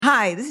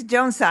Hi, this is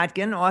Joan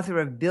Sotkin, author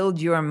of Build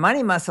Your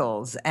Money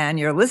Muscles, and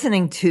you're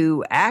listening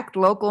to Act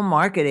Local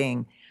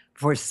Marketing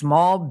for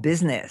Small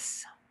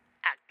Business.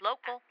 Act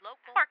Local,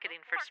 Marketing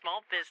for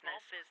Small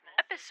Business,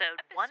 episode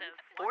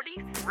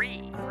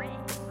 143.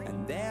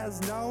 And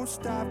there's no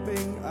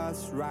stopping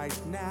us right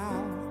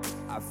now.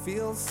 I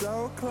feel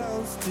so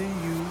close to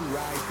you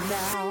right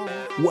now.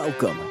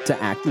 Welcome to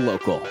Act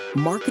Local,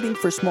 Marketing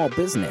for Small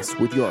Business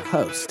with your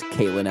host,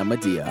 Kaylin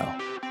Amadeo.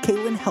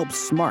 Kaylin helps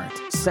smart,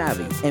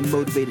 savvy, and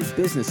motivated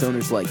business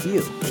owners like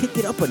you kick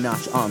it up a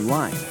notch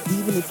online,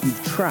 even if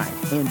you've tried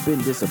and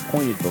been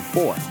disappointed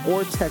before,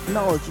 or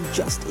technology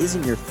just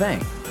isn't your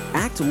thing.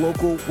 Act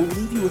Local will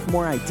leave you with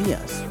more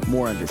ideas,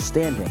 more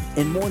understanding,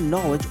 and more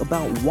knowledge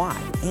about why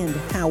and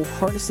how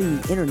harnessing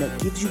the internet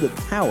gives you the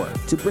power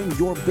to bring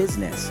your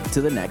business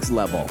to the next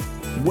level.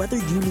 Whether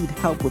you need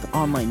help with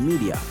online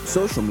media,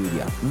 social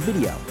media,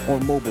 video, or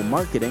mobile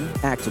marketing,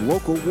 Act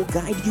Local will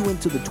guide you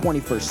into the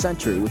 21st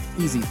century with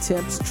easy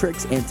tips,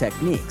 tricks, and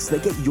techniques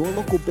that get your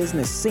local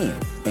business seen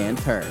and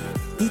heard.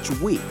 Each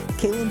week,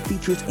 Kaylin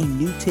features a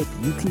new tip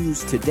you can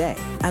use today,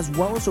 as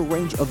well as a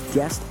range of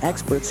guest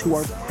experts who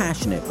are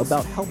passionate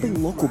about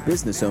helping local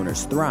business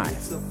owners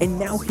thrive. And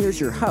now here's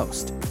your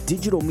host,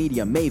 digital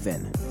media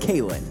maven,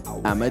 Kaylin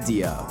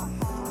Amadeo.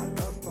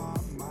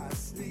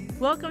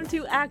 Welcome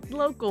to Act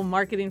Local,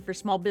 Marketing for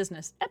Small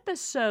Business,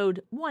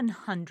 episode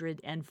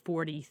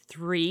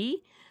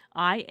 143.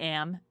 I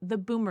am the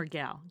Boomer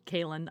Gal,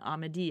 Kaylin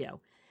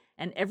Amadeo.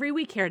 And every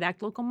week here at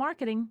Act Local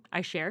Marketing,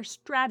 I share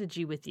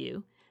strategy with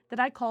you that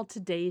I call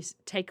today's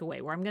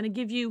takeaway, where I'm going to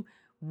give you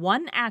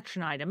one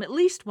action item, at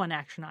least one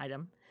action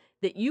item,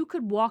 that you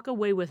could walk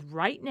away with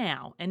right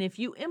now. And if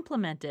you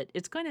implement it,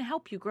 it's going to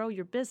help you grow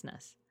your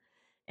business.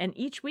 And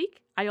each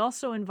week, I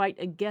also invite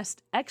a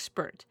guest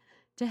expert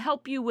to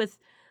help you with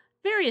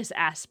various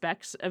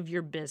aspects of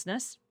your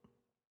business.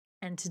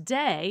 And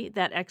today,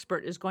 that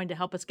expert is going to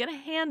help us get a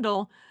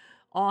handle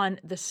on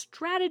the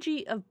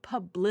strategy of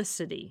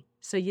publicity.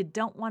 So you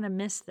don't want to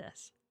miss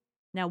this.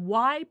 Now,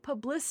 why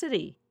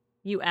publicity,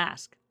 you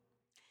ask?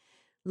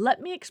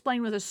 Let me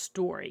explain with a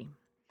story.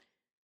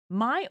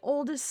 My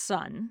oldest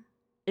son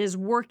is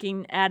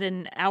working at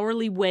an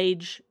hourly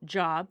wage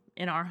job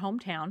in our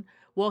hometown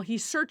while he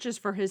searches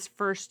for his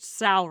first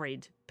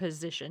salaried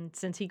position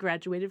since he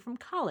graduated from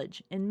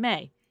college in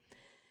May.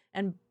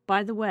 And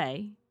by the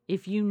way,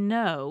 if you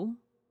know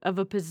of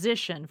a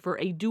position for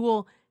a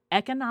dual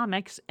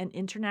economics and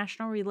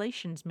international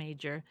relations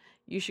major,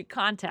 you should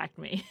contact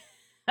me.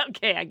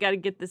 Okay, I got to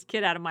get this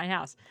kid out of my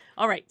house.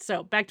 All right,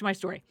 so back to my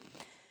story.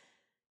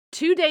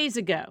 2 days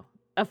ago,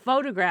 a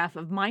photograph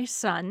of my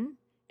son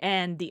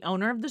and the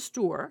owner of the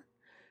store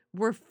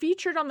were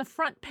featured on the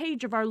front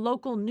page of our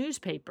local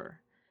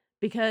newspaper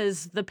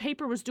because the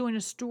paper was doing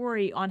a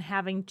story on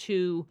having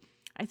to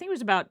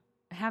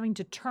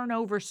turn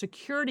over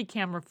security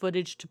camera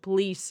footage to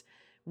police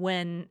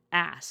when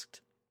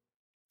asked.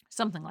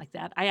 Something like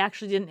that. I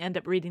actually didn't end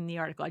up reading the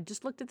article. I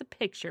just looked at the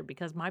picture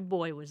because my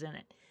boy was in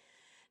it.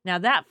 Now,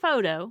 that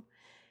photo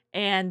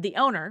and the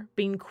owner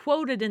being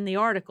quoted in the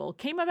article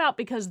came about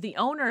because the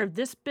owner of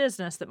this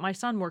business that my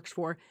son works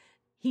for,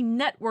 he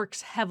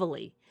networks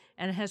heavily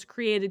and has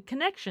created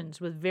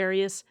connections with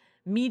various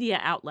media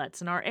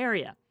outlets in our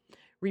area.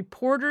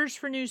 Reporters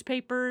for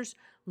newspapers,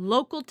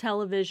 local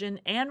television,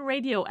 and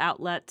radio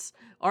outlets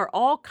are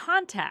all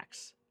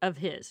contacts of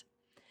his.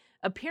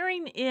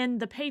 Appearing in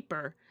the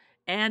paper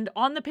and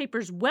on the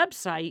paper's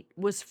website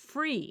was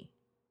free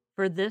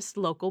for this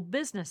local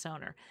business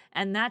owner.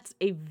 And that's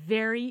a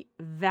very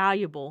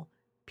valuable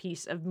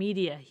piece of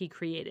media he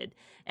created.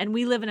 And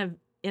we live in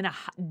a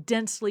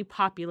densely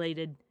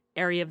populated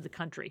area of the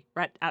country,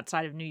 right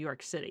outside of New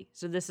York City.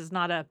 So this is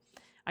not I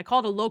call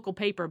it a local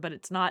paper, but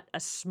it's not a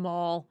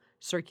small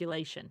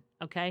circulation,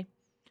 okay?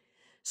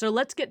 So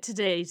let's get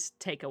today's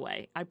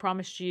takeaway. I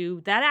promised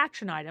you that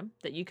action item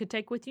that you could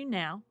take with you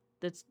now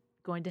that's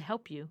going to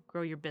help you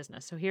grow your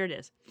business. So here it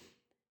is.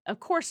 Of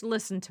course,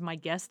 listen to my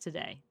guest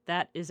today.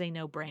 That is a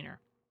no-brainer.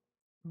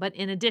 But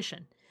in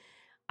addition,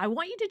 I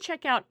want you to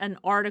check out an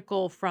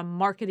article from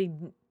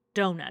Marketing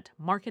Donut.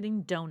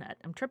 Marketing Donut.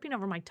 I'm tripping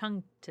over my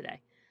tongue today.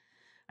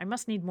 I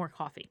must need more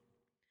coffee.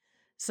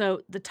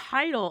 So the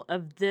title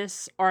of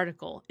this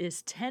article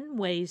is 10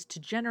 Ways to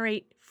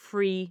Generate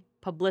Free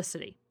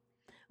Publicity.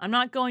 I'm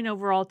not going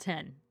over all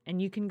 10,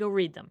 and you can go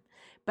read them.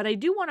 But I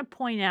do want to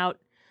point out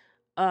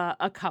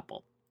a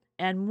couple.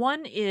 And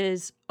one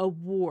is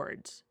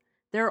awards.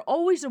 There are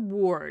always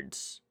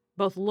awards,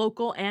 both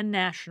local and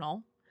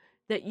national,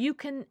 that you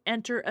can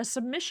enter a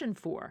submission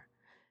for.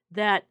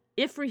 That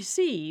if you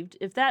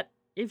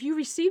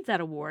receive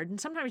that award, and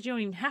sometimes you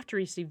don't even have to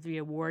receive the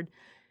award,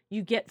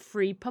 you get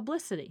free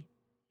publicity.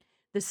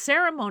 The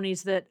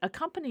ceremonies that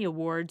accompany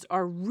awards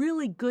are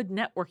really good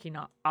networking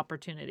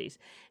opportunities,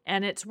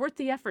 and it's worth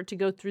the effort to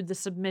go through the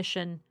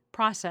submission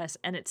process,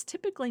 and it's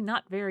typically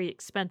not very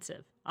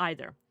expensive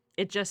either.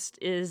 It just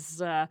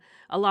is a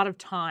lot of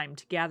time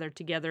to gather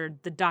together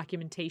the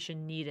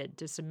documentation needed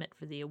to submit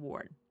for the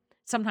award.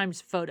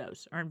 Sometimes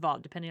photos are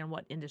involved, depending on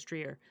what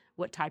industry or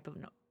what type of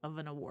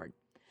an award.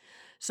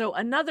 So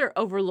another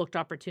overlooked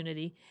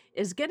opportunity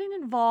is getting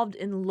involved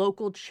in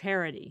local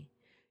charity.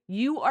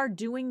 You are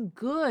doing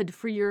good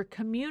for your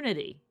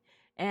community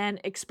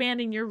and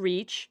expanding your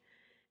reach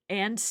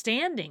and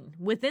standing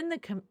within the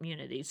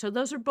community. So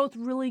those are both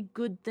really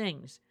good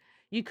things.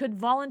 You could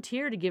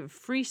volunteer to give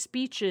free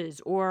speeches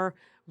or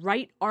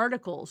write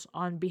articles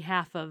on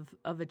behalf of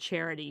a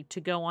charity to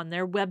go on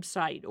their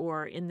website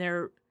or in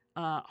their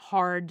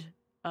hard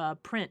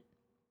print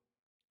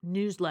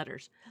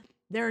newsletters.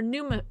 There are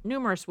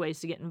numerous ways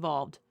to get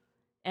involved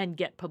and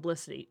get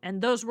publicity.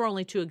 And those were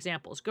only 2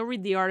 examples. Go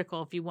read the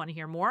article if you want to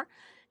hear more.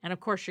 And of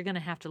course, you're going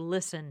to have to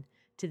listen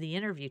to the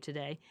interview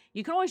today.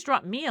 You can always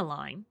drop me a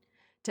line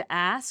to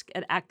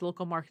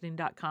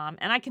ask@actlocalmarketing.com,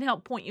 and I can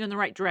help point you in the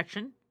right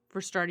direction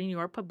for starting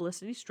your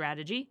publicity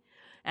strategy.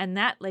 And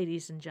that,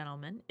 ladies and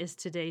gentlemen, is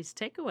today's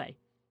takeaway.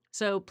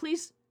 So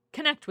please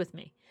connect with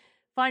me.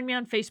 Find me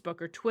on Facebook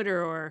or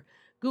Twitter or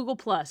Google+.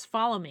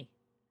 Follow me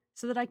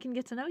so that I can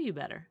get to know you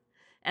better.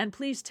 And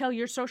please tell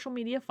your social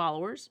media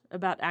followers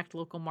about Act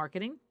Local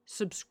Marketing.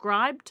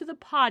 Subscribe to the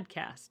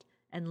podcast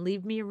and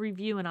leave me a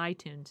review in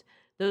iTunes.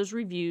 Those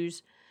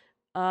reviews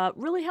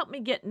really help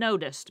me get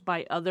noticed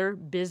by other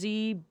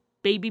busy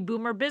baby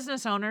boomer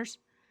business owners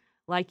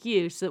like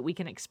you so that we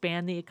can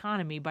expand the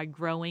economy by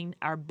growing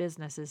our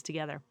businesses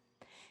together.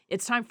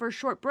 It's time for a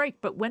short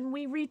break, but when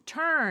we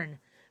return,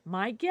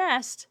 my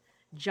guest,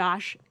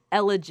 Josh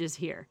Elledge, is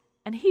here,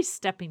 and he's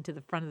stepping to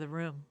the front of the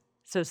room,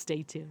 so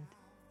stay tuned.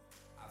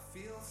 I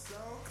feel so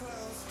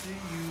close to you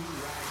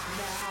right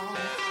now.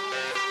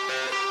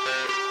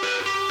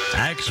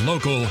 Act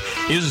Local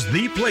is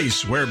the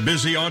place where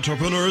busy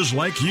entrepreneurs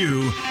like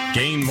you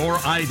gain more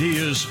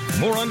ideas,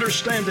 more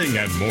understanding,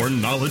 and more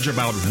knowledge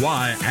about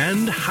why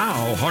and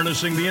how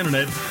harnessing the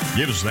internet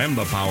gives them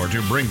the power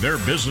to bring their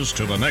business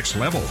to the next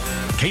level.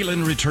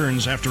 Kaylin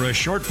returns after a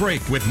short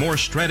break with more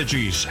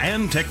strategies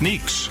and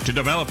techniques to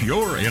develop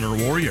your inner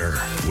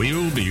warrior.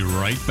 We'll be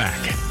right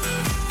back.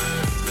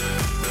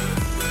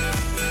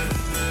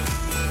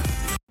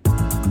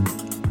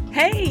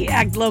 Hey,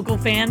 Act Local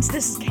fans,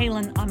 this is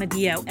Kaylin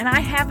Amadeo, and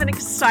I have an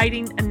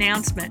exciting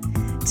announcement.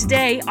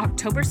 Today,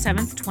 October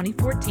 7th,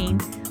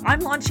 2014, I'm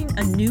launching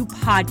a new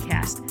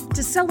podcast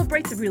to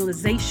celebrate the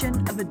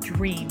realization of a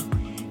dream.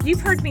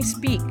 You've heard me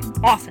speak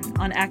often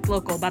on Act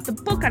Local about the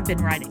book I've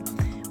been writing.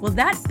 Well,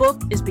 that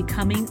book is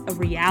becoming a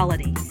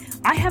reality.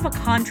 I have a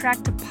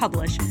contract to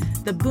publish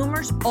The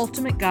Boomer's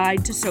Ultimate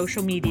Guide to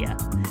Social Media.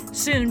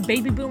 Soon,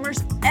 baby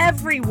boomers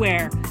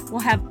everywhere will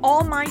have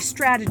all my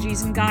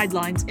strategies and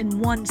guidelines in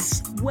one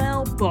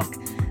swell book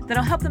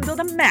that'll help them build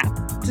a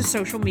map to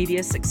social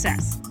media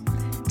success.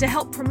 To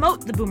help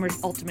promote The Boomer's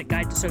Ultimate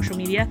Guide to Social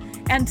Media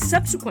and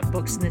subsequent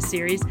books in this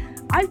series,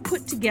 I've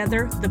put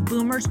together the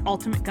Boomer's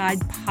Ultimate Guide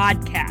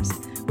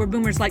podcast, where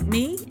boomers like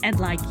me and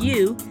like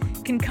you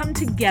can come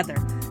together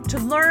to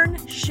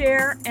learn,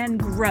 share, and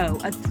grow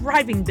a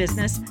thriving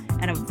business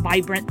and a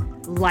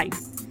vibrant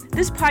life.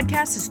 This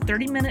podcast is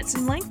 30 minutes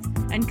in length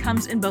and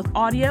comes in both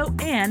audio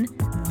and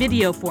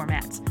video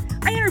formats.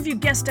 I interview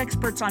guest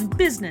experts on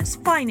business,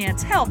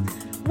 finance, health,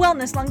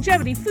 wellness,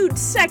 longevity, food,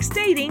 sex,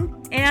 dating,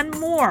 and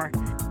more.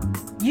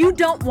 You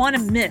don't want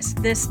to miss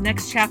this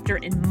next chapter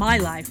in my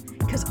life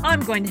because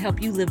I'm going to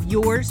help you live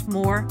yours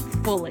more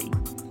fully.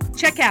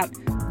 Check out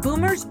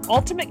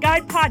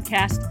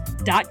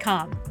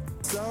boomersultimateguidepodcast.com.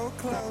 So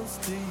close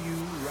to you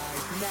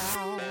right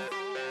now.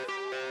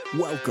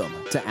 Welcome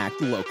to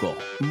Act Local,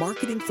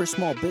 marketing for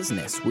small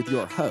business with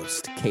your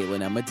host,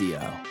 Kaylin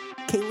Amadeo.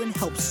 Kaylin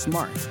helps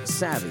smart,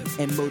 savvy,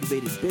 and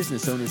motivated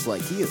business owners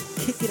like you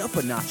kick it up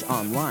a notch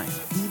online,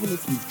 even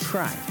if you've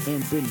tried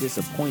and been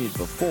disappointed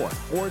before,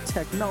 or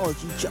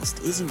technology just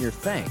isn't your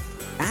thing.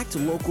 Act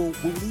Local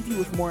will leave you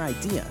with more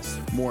ideas,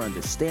 more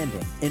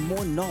understanding, and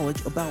more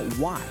knowledge about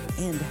why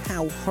and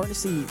how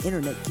harnessing the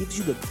internet gives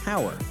you the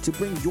power to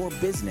bring your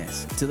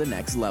business to the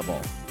next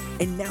level.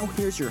 And now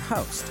here's your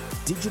host,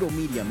 digital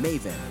media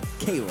maven,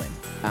 Kaylin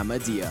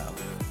Amadeo.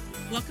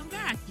 Welcome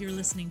back. You're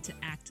listening to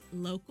Act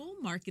Local,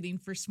 marketing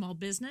for small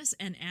business.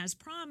 And as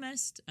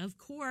promised, of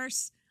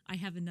course, I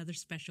have another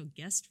special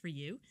guest for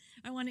you.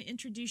 I want to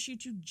introduce you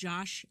to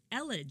Josh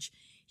Elledge.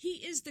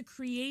 He is the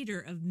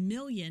creator of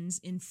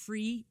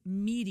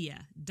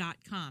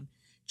millionsinfreemedia.com.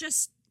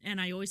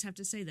 And I always have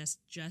to say this,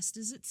 just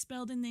as it's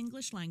spelled in the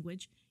English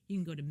language, you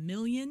can go to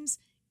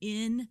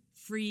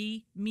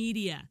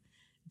millionsinfreemedia.com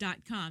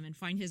and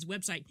find his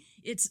website.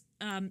 It's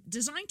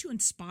designed to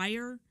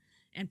inspire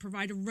and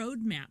provide a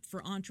roadmap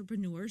for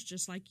entrepreneurs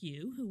just like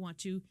you who want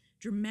to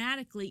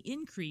dramatically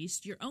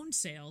increase your own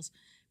sales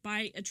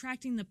by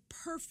attracting the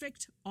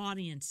perfect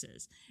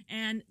audiences.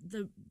 And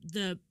the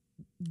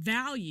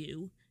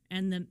value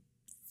and the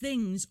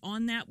things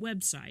on that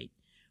website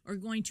are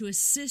going to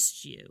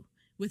assist you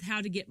with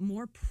how to get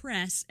more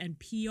press and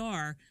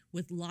PR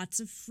with lots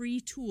of free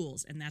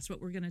tools. And that's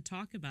what we're going to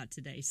talk about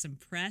today, some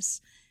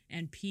press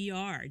and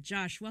PR.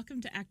 Josh,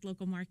 welcome to Act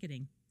Local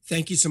Marketing.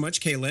 Thank you so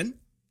much, Kaylin.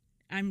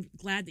 I'm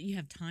glad that you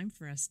have time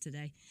for us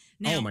today.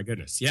 Oh my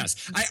goodness,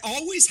 yes. I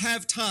always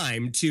have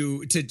time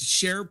to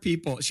share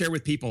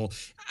with people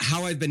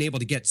how I've been able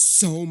to get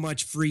so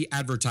much free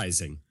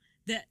advertising.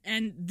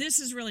 And this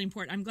is really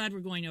important. I'm glad we're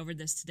going over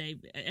this today.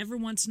 Every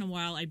once in a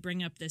while, I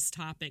bring up this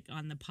topic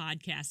on the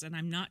podcast, and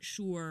I'm not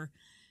sure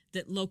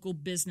that local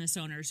business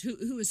owners,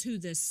 who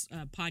this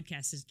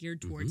podcast is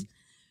geared towards,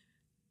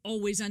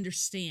 always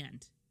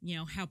understand,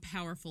 how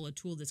powerful a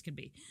tool this can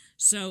be.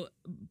 So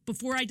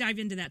before I dive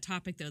into that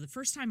topic, though, the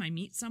first time I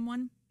meet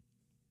someone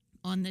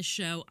on this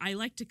show, I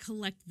like to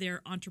collect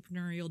their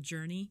entrepreneurial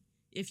journey,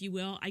 if you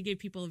will. I give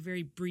people a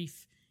very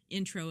brief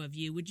intro of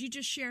you. Would you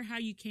just share how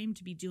you came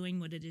to be doing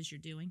what it is you're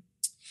doing?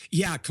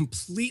 Yeah,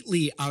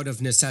 completely out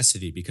of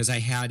necessity, because I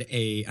had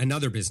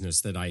another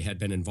business that I had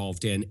been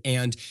involved in,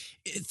 and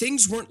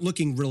things weren't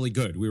looking really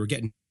good. We were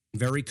getting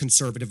very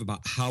conservative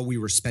about how we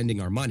were spending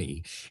our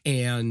money.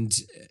 And,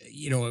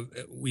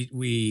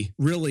 we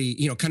really,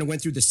 kind of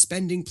went through the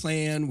spending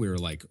plan. We were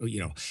like,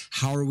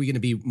 how are we going to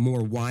be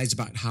more wise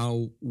about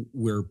how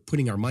we're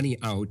putting our money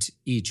out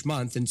each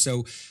month? And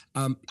so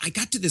I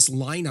got to this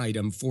line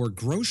item for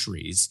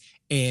groceries.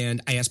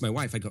 And I asked my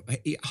wife, I go,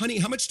 hey, honey,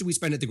 how much do we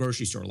spend at the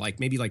grocery store?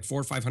 Maybe $400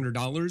 or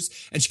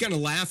 $500? And she kind of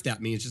laughed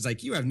at me and she's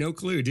like, you have no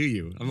clue, do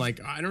you? I'm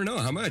like, I don't know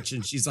how much.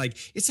 And she's like,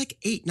 it's like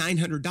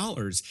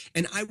 $800-900.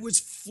 And I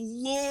was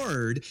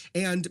floored.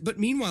 But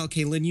meanwhile,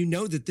 Kaylin, you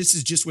know that this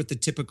is just what the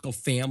typical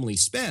family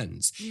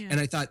spends. Yeah.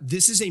 And I thought,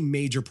 this is a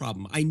major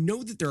problem. I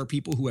know that there are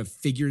people who have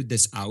figured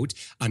this out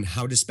on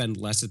how to spend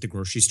less at the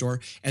grocery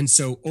store. And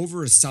so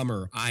over a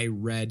summer, I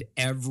read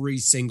every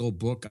single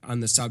book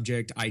on the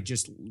subject. I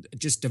just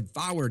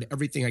devoured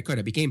everything I could.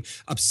 I became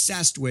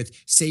obsessed with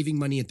saving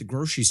money at the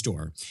grocery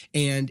store.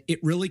 And it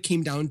really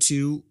came down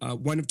to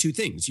one of two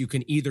things. You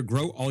can either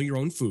grow all your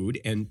own food,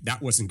 and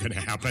that wasn't going to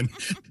happen.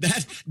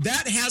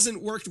 That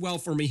hasn't worked well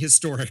for me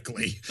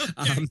historically.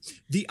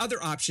 The other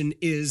option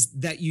is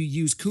that you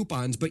use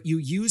coupons, but you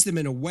use them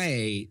in a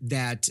way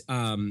that,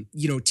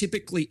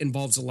 typically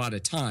involves a lot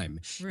of time.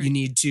 Right. You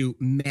need to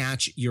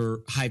match your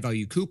high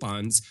value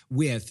coupons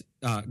with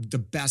the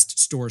best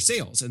store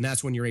sales. And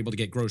that's when you're able to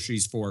get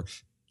groceries for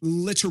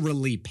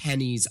literally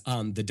pennies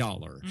on the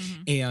dollar.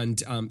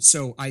 And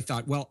so I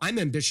thought, well, I'm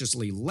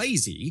ambitiously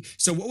lazy.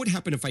 So what would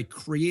happen if I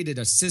created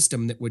a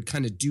system that would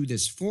kind of do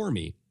this for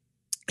me?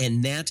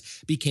 And that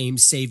became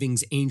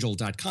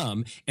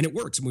savingsangel.com. And it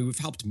works. And we've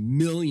helped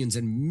millions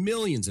and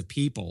millions of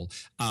people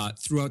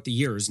throughout the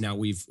years. Now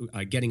we've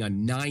getting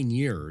on 9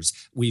 years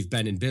we've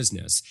been in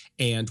business,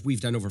 and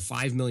we've done over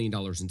 $5 million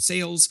in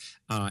sales.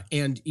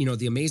 And,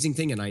 the amazing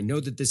thing, and I know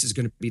that this is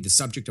going to be the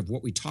subject of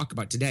what we talk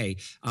about today.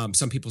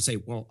 Some people say,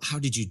 well, how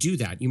did you do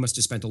that? You must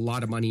have spent a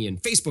lot of money in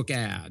Facebook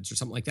ads or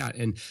something like that.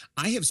 And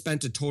I have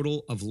spent a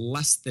total of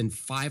less than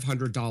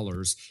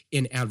 $500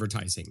 in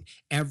advertising.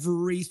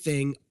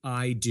 Everything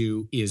I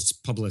do is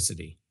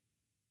publicity.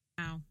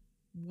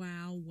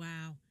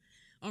 Wow.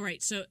 All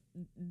right. So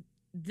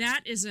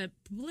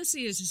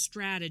publicity is a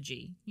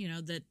strategy,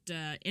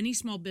 that any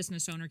small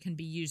business owner can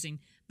be using,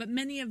 but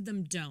many of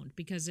them don't,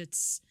 because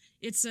it's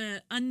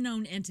a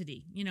unknown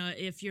entity.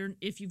 If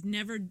you've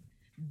never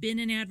been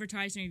in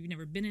advertising, or you've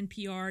never been in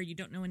PR, you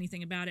don't know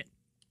anything about it,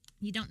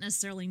 you don't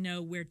necessarily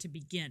know where to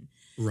begin.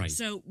 Right.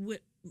 So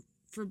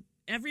for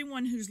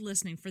everyone who's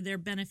listening, for their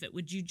benefit,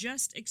 would you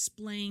just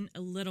explain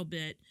a little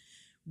bit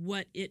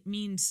what it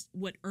means,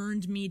 what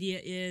earned media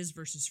is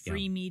versus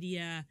free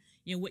media,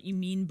 what you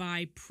mean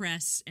by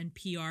press and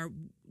PR,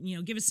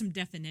 give us some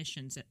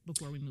definitions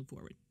before we move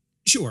forward.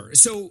 Sure.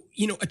 So,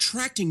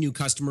 attracting new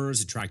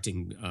customers,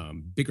 attracting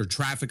bigger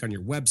traffic on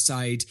your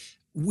website,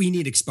 we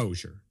need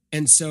exposure.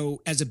 And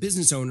so as a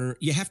business owner,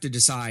 you have to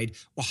decide,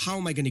 well, how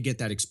am I going to get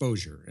that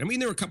exposure? I mean,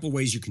 there are a couple of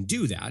ways you can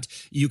do that.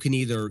 You can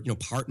either,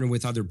 partner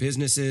with other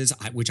businesses,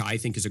 which I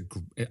think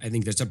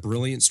that's a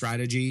brilliant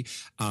strategy.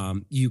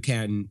 You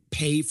can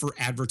pay for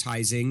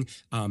advertising.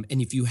 And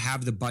if you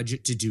have the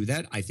budget to do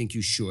that, I think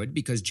you should,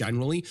 because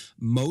generally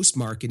most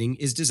marketing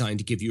is designed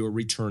to give you a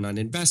return on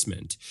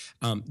investment.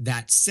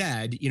 That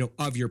said,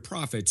 of your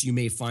profits, you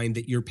may find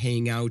that you're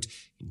paying out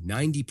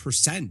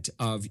 90%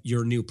 of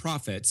your new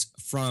profits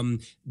from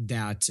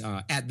that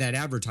at that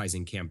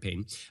advertising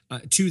campaign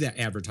to that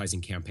advertising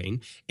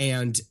campaign.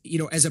 And,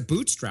 as a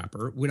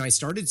bootstrapper, when I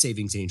started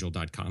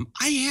savingsangel.com,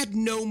 I had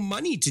no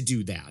money to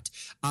do that.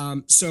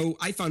 So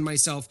I found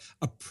myself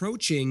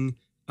approaching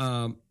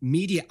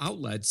media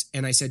outlets,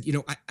 and I said,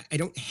 I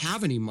don't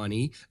have any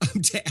money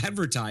to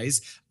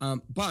advertise,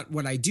 but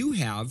what I do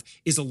have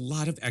is a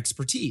lot of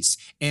expertise,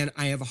 and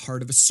I have a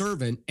heart of a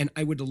servant, and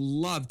I would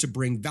love to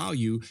bring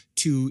value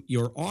to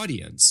your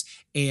audience.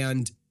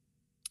 And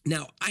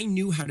now, I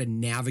knew how to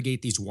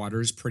navigate these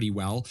waters pretty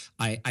well.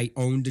 I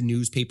owned a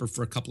newspaper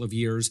for a couple of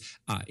years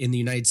in the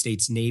United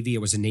States Navy. I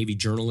was a Navy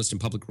journalist and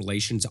public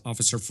relations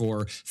officer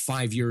for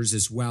 5 years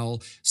as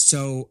well.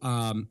 So,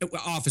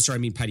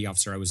 petty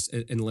officer. I was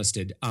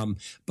enlisted.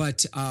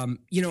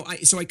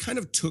 So I kind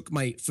of took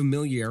my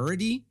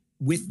familiarity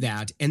with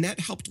that. And that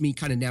helped me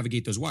kind of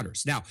navigate those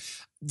waters. Now,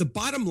 the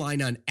bottom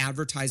line on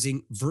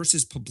advertising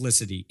versus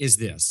publicity is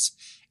this.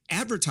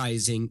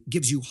 Advertising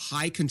gives you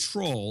high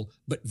control,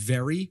 but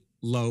very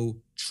low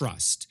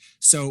trust.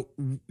 So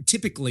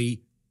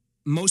typically,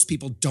 most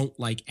people don't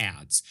like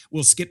ads.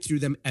 We'll skip through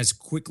them as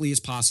quickly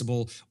as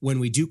possible. When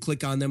we do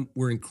click on them,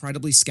 we're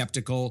incredibly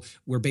skeptical.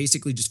 We're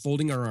basically just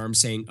folding our arms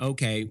saying,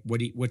 okay,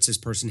 what's this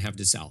person have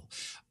to sell?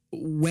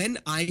 When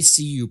I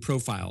see you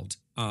profiled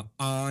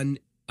on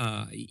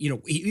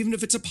even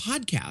if it's a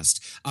podcast,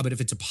 but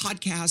if it's a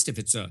podcast, if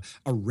it's a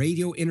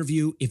radio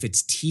interview, if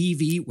it's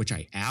TV, which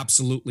I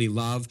absolutely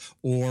love,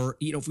 or,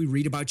 if we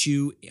read about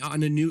you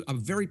on a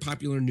very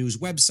popular news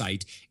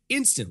website,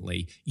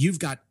 instantly you've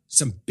got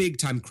some big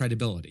time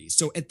credibility.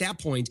 So at that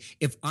point,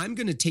 if I'm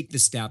going to take the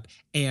step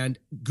and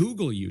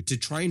Google you to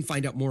try and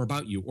find out more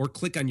about you or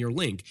click on your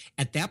link,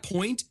 at that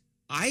point,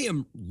 I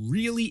am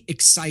really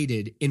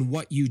excited in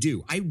what you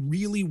do. I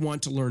really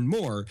want to learn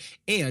more,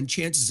 and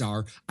chances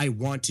are I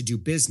want to do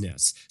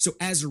business. So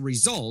as a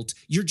result,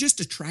 you're just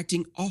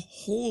attracting a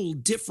whole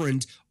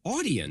different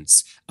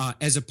audience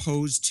as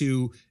opposed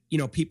to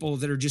people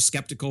that are just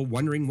skeptical,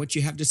 wondering what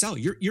you have to sell.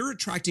 You're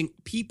attracting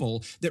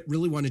people that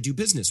really want to do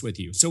business with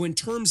you. So in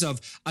terms of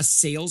a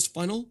sales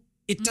funnel,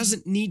 it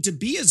doesn't need to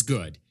be as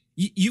good.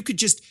 You could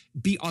just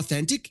be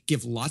authentic,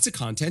 give lots of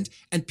content,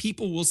 and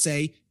people will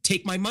say,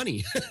 take my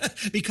money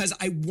because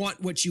I want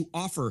what you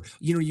offer.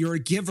 You're a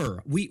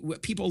giver.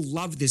 People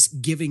love this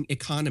giving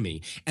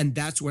economy. And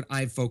that's what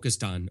I've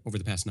focused on over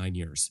the past 9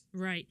 years.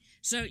 Right.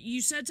 So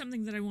you said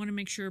something that I want to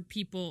make sure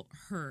people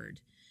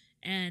heard.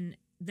 And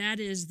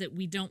that is that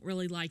we don't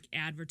really like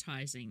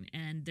advertising.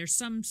 And there's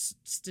some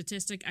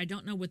statistic, I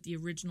don't know what the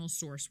original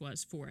source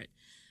was for it,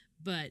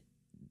 but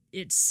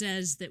it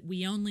says that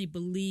we only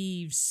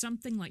believe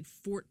something like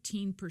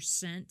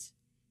 14%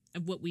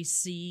 of what we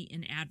see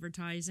in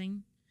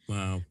advertising.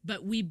 Wow.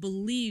 But we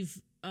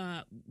believe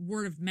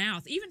word of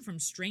mouth, even from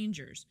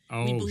strangers.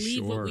 Oh, we believe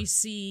sure. what we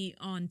see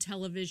on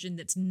television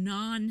that's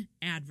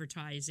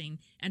non-advertising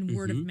and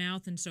word of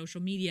mouth and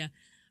social media,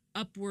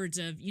 upwards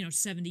of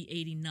 70,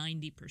 80,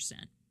 90%.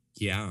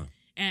 Yeah.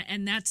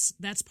 And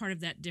that's part of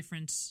that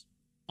difference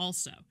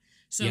also.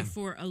 So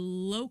for a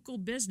local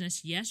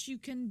business, yes, you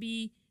can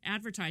be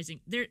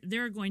advertising.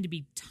 There are going to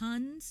be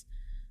tons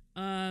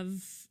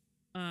of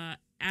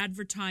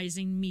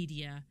advertising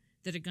media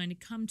that are going to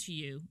come to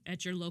you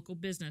at your local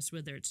business,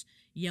 whether it's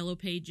Yellow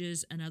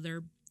Pages and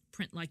other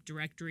print-like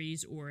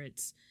directories, or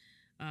it's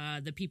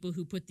the people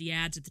who put the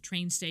ads at the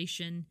train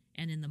station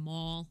and in the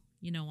mall,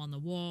 on the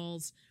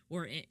walls,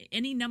 or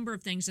any number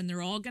of things. And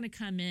they're all going to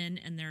come in,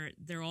 and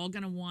they're all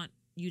going to want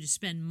you to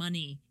spend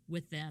money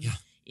with them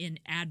in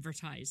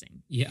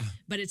advertising. Yeah.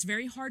 But it's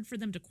very hard for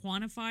them to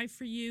quantify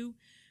for you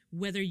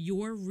whether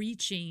you're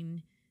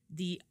reaching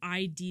the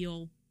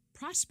ideal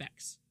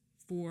prospects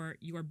for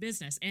your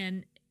business.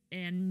 And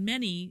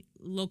many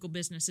local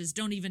businesses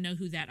don't even know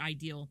who that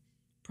ideal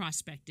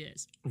prospect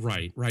is.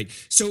 Right.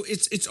 So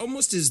it's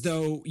almost as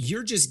though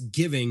you're just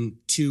giving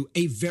to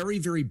a very,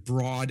 very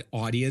broad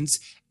audience,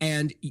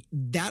 and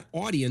that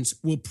audience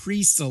will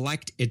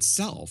pre-select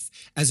itself,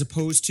 as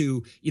opposed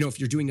to, if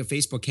you're doing a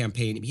Facebook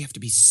campaign, you have to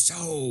do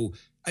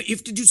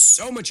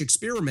so much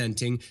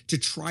experimenting to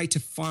try to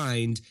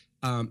find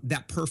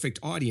that perfect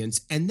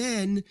audience. And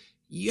then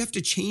you have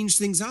to change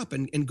things up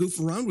and goof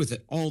around with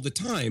it all the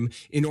time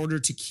in order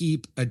to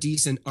keep a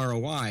decent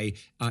ROI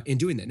in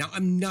doing that. Now,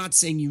 I'm not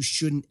saying you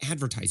shouldn't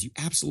advertise. You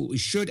absolutely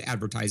should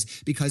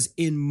advertise, because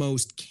in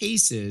most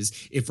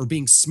cases, if we're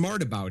being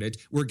smart about it,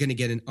 we're going to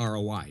get an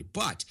ROI.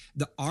 But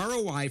the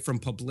ROI from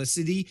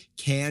publicity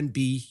can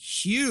be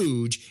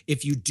huge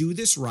if you do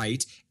this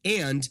right.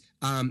 And,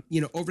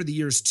 over the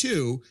years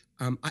too,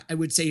 I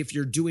would say if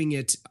you're doing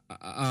it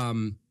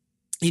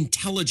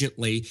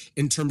intelligently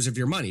in terms of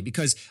your money,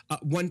 because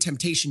one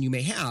temptation you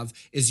may have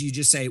is you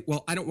just say,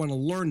 well, I don't want to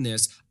learn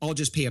this. I'll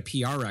just pay a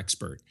PR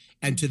expert.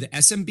 And to the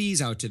SMBs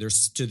out to the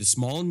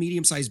small and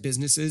medium-sized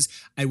businesses,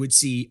 I would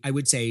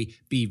say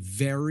be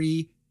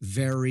very,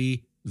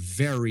 very,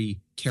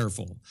 very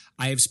careful.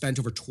 I have spent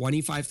over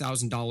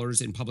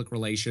 $25,000 in public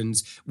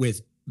relations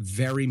with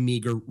very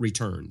meager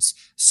returns.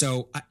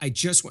 So I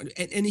just want,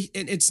 and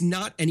it's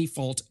not any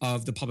fault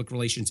of the public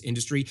relations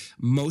industry.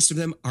 Most of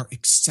them are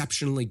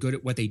exceptionally good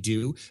at what they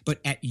do, but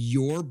at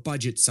your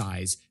budget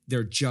size,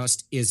 there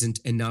just isn't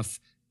enough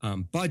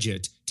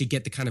budget to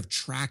get the kind of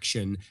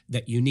traction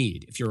that you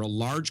need. If you're a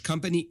large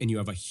company and you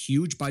have a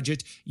huge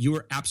budget, you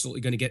are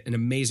absolutely going to get an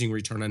amazing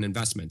return on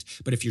investment.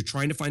 But if you're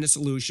trying to find a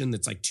solution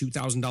that's like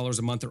 $2,000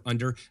 a month or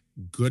under,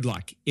 good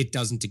luck. It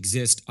doesn't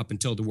exist up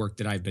until the work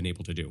that I've been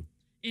able to do.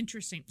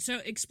 Interesting. So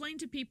explain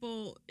to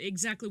people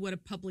exactly what a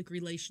public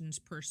relations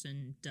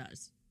person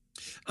does.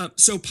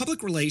 So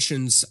public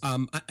relations,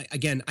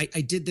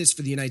 I did this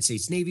for the United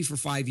States Navy for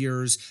 5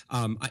 years.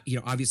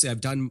 Obviously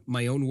I've done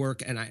my own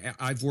work, and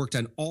I've worked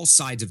on all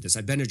sides of this.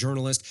 I've been a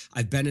journalist.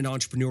 I've been an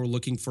entrepreneur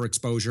looking for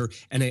exposure.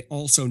 And I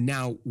also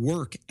now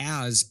work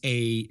as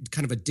a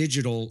kind of a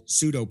digital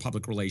pseudo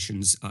public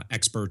relations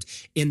expert,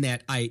 in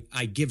that I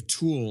give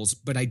tools,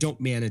 but I don't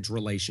manage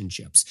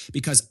relationships,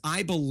 because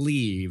I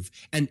believe,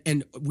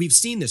 and we've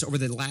seen this over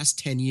the last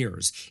 10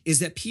 years, is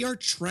that PR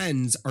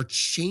trends are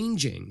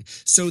changing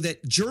so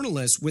that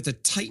journalists with a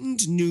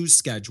tightened news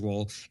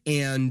schedule,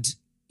 and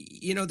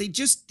they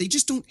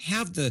just don't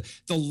have the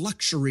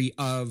luxury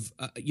of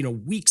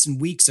weeks and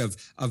weeks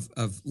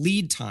of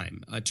lead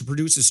time to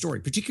produce a story,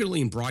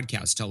 particularly in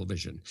broadcast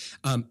television.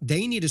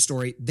 They need a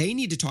story. They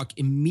need to talk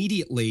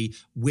immediately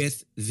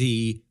with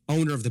the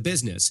owner of the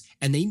business,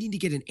 and they need to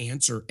get an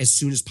answer as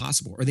soon as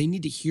possible, or they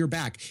need to hear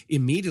back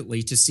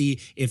immediately to see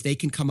if they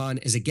can come on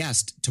as a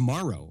guest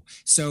tomorrow.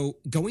 So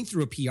going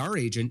through a PR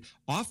agent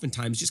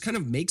oftentimes just kind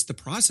of makes the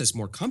process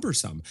more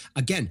cumbersome.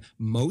 Again,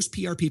 most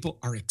PR people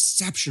are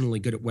exceptionally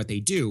good at what they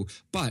do,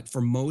 but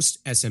for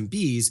most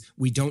SMBs,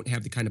 we don't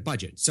have the kind of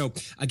budget. So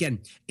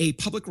again, a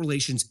public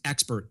relations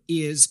expert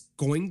is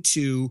going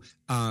to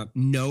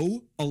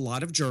know a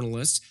lot of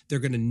journalists. They're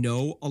going to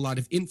know a lot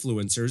of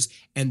influencers,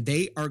 and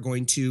they are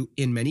going to,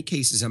 in many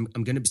cases, I'm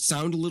going to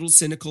sound a little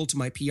cynical to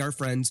my PR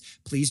friends.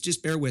 Please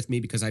just bear with me,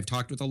 because I've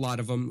talked with a lot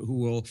of them who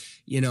will,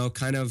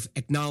 kind of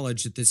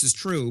acknowledge that this is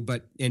true.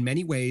 But in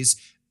many ways,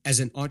 as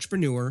an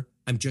entrepreneur,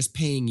 I'm just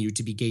paying you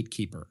to be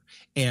gatekeeper.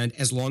 And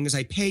as long as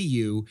I pay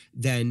you,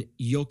 then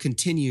you'll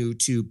continue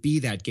to be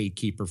that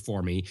gatekeeper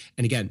for me.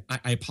 And again,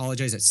 I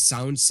apologize. It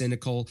sounds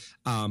cynical,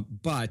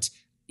 but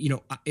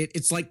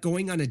it's like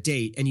going on a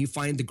date and you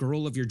find the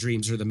girl of your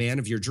dreams or the man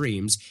of your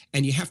dreams,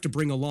 and you have to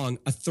bring along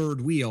a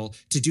third wheel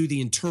to do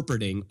the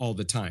interpreting all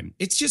the time.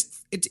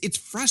 It's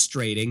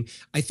frustrating,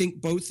 I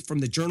think, both from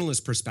the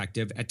journalist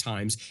perspective at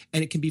times,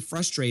 and it can be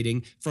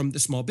frustrating from the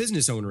small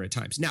business owner at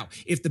times. Now,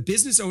 if the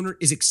business owner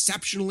is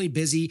exceptionally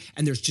busy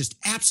and there's just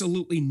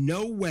absolutely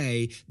no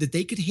way that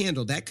they could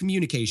handle that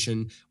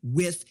communication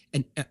with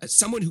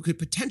someone who could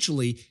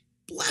potentially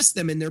bless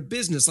them in their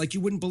business like you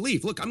wouldn't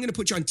believe. Look, I'm going to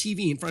put you on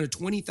TV in front of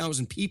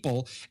 20,000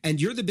 people, and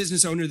you're the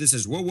business owner that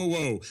says,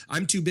 whoa,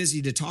 I'm too busy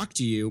to talk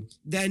to you.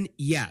 Then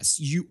yes,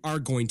 you are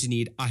going to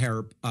need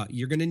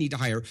you're going to need to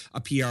hire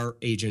a PR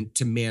agent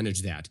to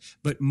manage that.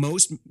 But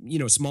most,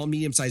 small,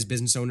 medium-sized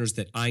business owners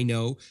that I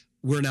know,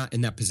 we're not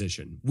in that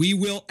position. We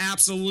will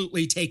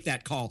absolutely take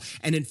that call.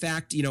 And in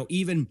fact,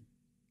 even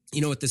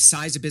at the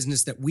size of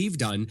business that we've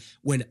done,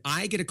 when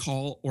I get a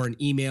call or an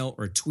email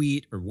or a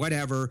tweet or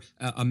whatever,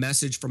 a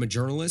message from a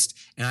journalist,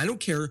 and I don't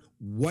care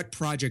what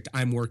project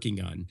I'm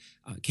working on,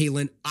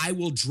 Caitlin, I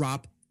will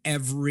drop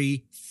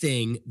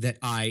everything that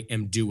I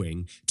am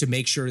doing to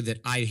make sure that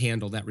I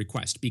handle that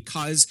request,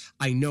 because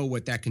I know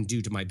what that can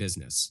do to my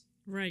business.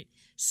 Right.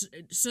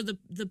 So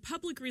the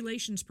public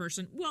relations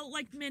person, well,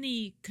 like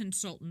many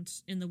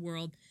consultants in the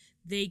world,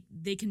 they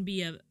can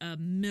be a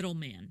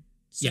middleman,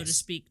 so to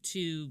speak,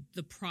 to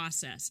the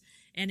process.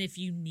 And if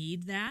you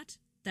need that,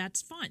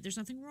 that's fine. There's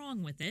nothing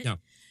wrong with it. No.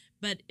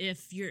 But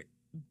if your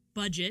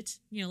budget,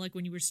 like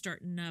when you were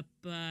starting up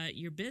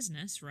your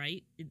business,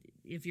 right?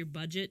 If your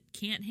budget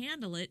can't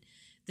handle it,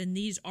 then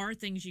these are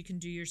things you can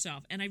do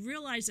yourself. And I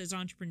realize as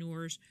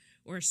entrepreneurs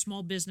or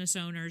small business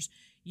owners,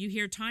 you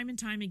hear time and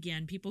time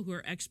again people who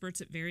are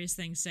experts at various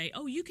things say,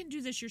 oh, you can do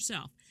this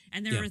yourself.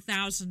 And there are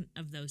 1,000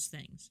 of those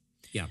things.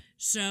 Yeah.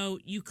 So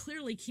you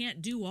clearly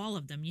can't do all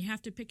of them. You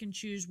have to pick and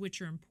choose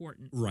which are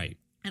important. Right.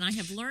 And I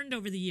have learned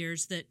over the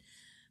years that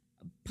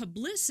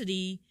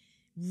publicity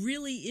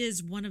really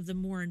is one of the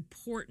more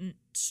important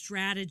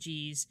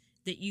strategies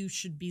that you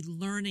should be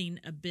learning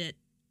a bit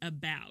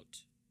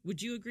about.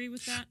 Would you agree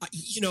with that?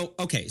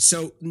 Okay.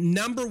 So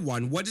number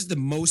one, what is the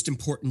most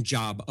important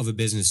job of a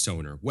business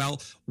owner?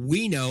 Well,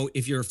 we know,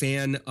 if you're a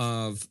fan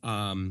of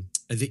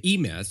the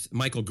E-Myth,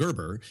 Michael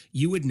Gerber,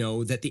 you would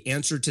know that the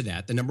answer to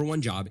that, the number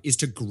one job, is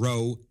to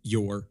grow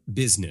your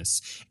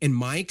business. In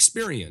my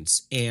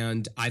experience,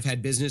 and I've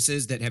had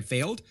businesses that have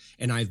failed,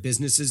 and I have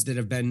businesses that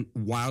have been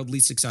wildly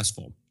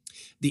successful.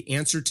 The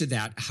answer to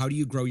that, how do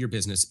you grow your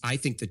business? I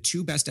think the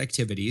two best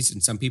activities,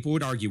 and some people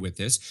would argue with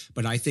this,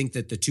 but I think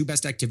that the two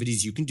best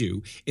activities you can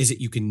do is that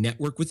you can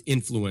network with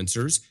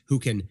influencers who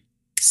can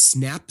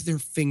snap their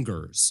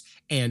fingers,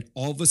 and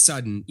all of a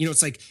sudden,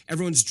 it's like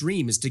everyone's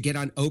dream is to get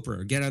on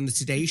Oprah or get on the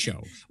Today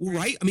Show,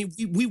 right? I mean,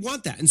 we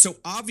want that. And so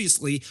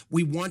obviously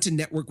we want to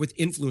network with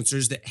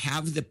influencers that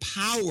have the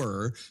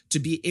power to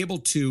be able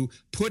to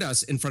put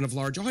us in front of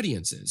large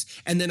audiences.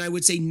 And then I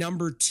would say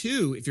number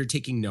two, if you're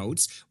taking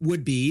notes,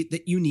 would be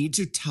that you need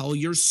to tell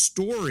your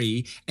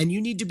story and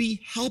you need to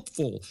be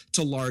helpful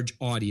to large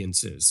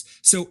audiences.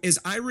 So as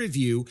I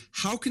review,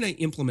 how can I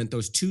implement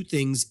those two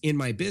things in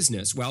my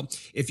business? Well,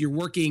 if you're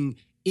working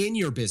in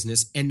your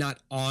business and not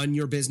on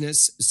your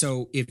business.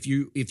 So if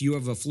you're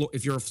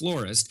a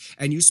florist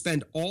and you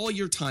spend all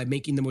your time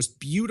making the most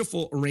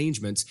beautiful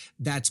arrangements,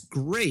 that's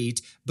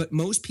great. But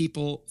most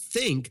people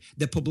think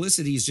that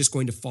publicity is just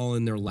going to fall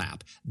in their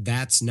lap.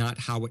 That's not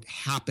how it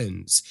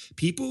happens.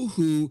 People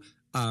who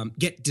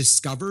get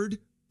discovered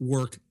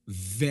work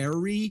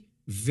very,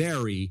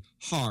 very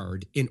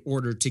hard in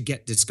order to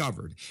get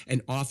discovered.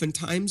 And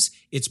oftentimes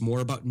it's more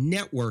about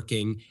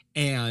networking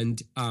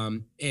and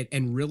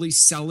really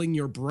selling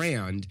your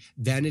brand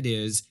than it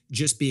is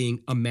just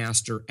being a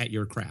master at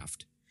your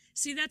craft.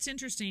 See, that's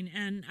interesting.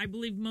 And I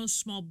believe most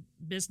small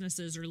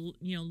businesses or,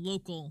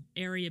 local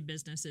area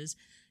businesses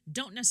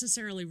don't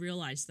necessarily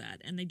realize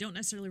that. And they don't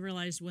necessarily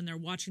realize when they're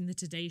watching the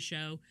Today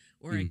Show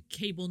or a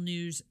cable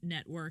news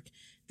network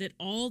that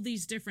all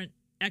these different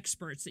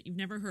experts that you've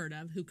never heard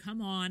of who come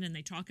on and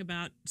they talk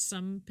about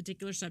some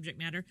particular subject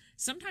matter.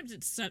 Sometimes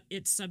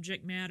it's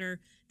subject matter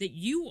that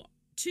you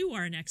too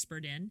are an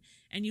expert in,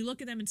 and you look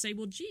at them and say,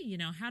 well, gee,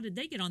 how did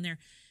they get on there?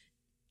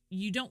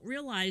 You don't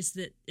realize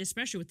that,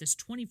 especially with this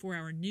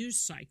 24-hour news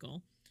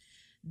cycle,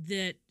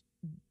 that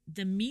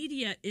the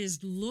media is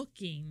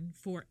looking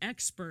for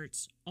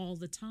experts all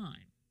the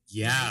time.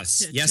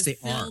 Yes, they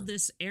fill are.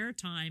 This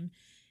airtime.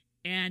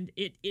 And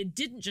it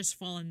didn't just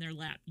fall in their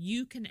lap.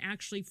 You can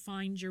actually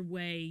find your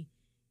way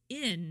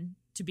in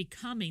to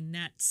becoming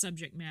that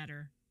subject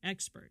matter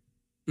expert.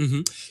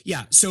 Mm-hmm.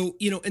 Yeah. So,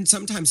 and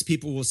sometimes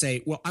people will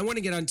say, well, I want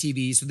to get on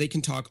TV so they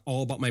can talk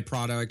all about my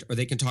product, or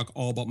they can talk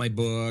all about my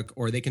book,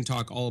 or they can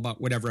talk all about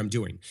whatever I'm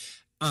doing.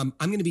 I'm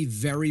going to be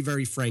very,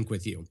 very frank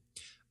with you.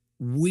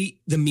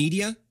 The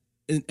media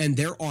and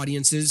their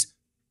audiences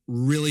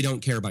really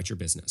don't care about your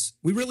business.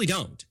 We really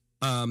don't.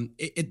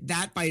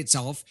 That by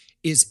itself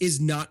is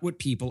not what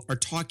people are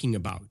talking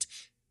about.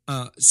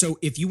 So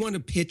if you want to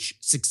pitch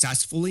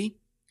successfully,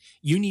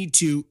 you need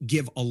to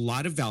give a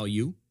lot of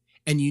value,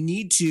 and you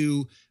need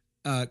to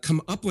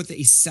come up with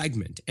a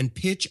segment and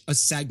pitch a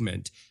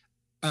segment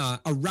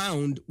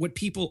around what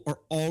people are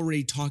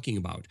already talking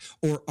about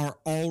or are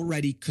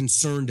already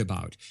concerned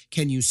about.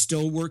 Can you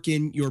still work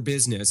in your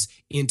business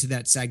into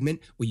that segment?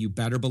 Well, you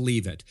better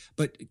believe it.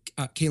 But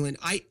Kaylin,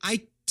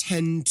 I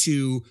tend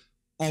to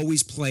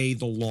always play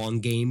the long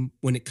game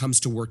when it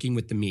comes to working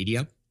with the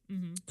media.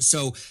 Mm-hmm.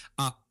 So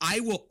I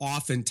will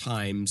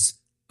oftentimes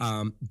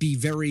be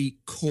very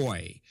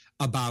coy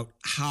about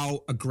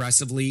how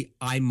aggressively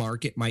I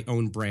market my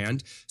own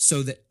brand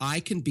so that I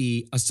can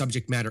be a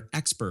subject matter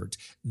expert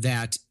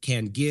that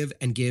can give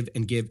and give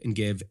and give and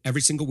give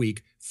every single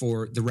week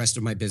for the rest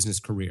of my business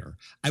career.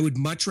 I would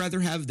much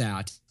rather have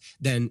that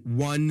than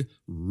one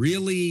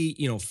really,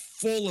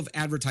 full of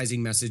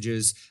advertising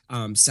messages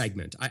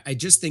segment. I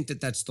just think that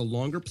that's the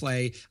longer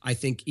play. I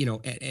think,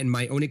 in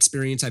my own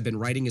experience, I've been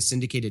writing a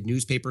syndicated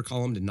newspaper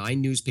column to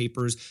 9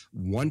 newspapers,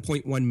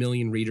 1.1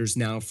 million readers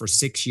now for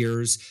 6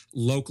 years.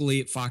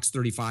 Locally at Fox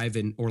 35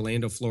 in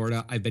Orlando,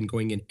 Florida, I've been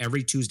going in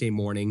every Tuesday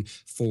morning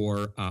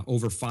for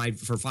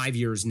 5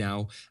 years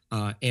now.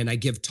 And I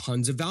give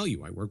tons of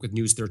value. I work with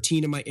News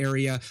 13 in my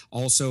area.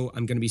 Also,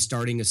 I'm going to be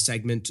starting a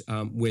segment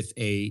with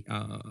a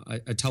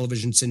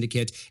television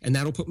syndicate, and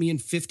that'll put me in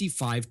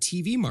 55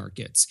 TV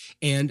markets.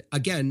 And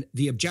again,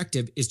 the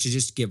objective is to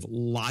just give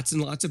lots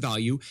and lots of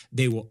value.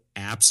 They will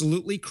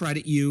absolutely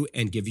credit you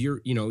and give your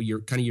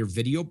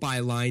video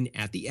byline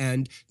at the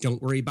end.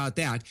 Don't worry about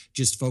that.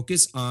 Just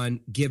focus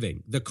on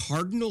giving. The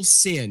cardinal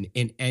sin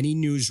in any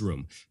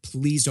newsroom,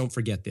 please don't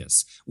forget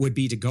this, would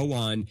be to go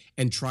on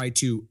and try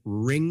to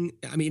ring.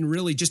 I mean,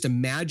 really just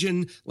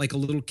imagine like a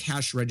little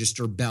cash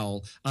register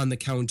bell on the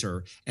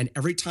counter. And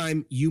every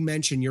time you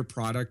mention your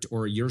product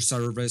or your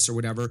service or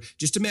whatever,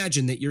 just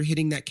imagine that you're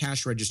hitting that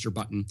cash register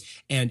button.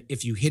 And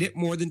if you hit it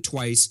more than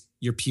twice,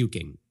 you're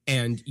puking.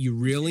 And you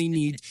really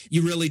need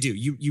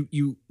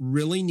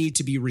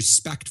to be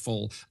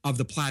respectful of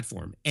the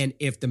platform. And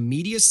if the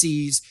media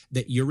sees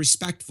that you're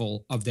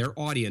respectful of their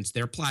audience,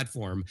 their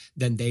platform,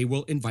 then they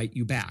will invite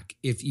you back.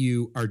 If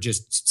you are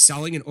just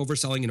selling and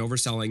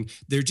overselling,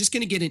 they're just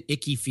going to get an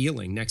icky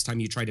feeling next time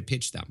you try to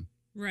pitch them.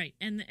 Right.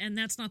 And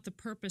that's not the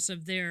purpose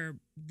of their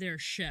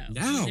show.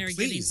 No,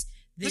 please.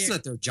 That's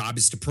not their job,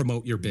 is to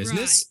promote your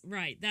business.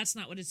 Right. That's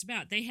not what it's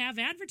about. They have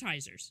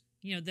advertisers,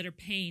 that are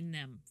paying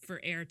them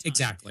for airtime.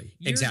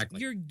 Exactly.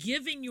 You're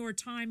giving your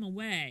time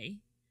away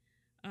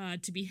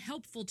to be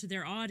helpful to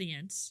their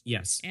audience.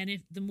 Yes. And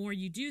if the more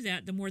you do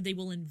that, the more they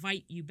will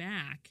invite you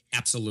back.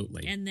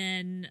 Absolutely. And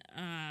then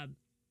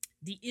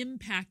the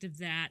impact of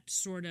that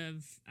sort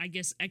of, I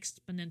guess,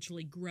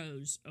 exponentially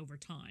grows over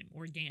time,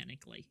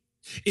 organically.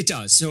 It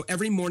does. So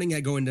every morning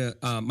I go into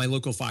my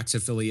local Fox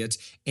affiliate,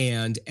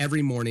 and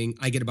every morning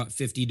I get about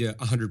 50 to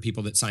 100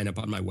 people that sign up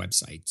on my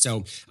website.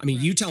 So, I mean,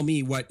 You tell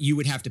me what you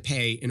would have to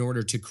pay in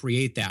order to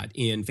create that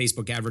in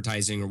Facebook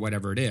advertising or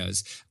whatever it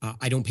is.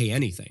 I don't pay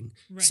anything.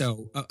 Right.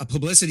 So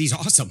publicity is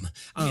awesome.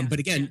 But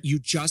again, you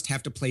just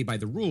have to play by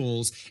the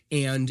rules,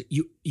 and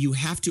you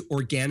have to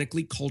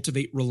organically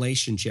cultivate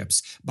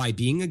relationships by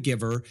being a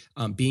giver,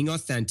 being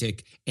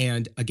authentic,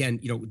 and again,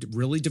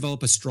 really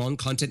develop a strong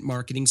content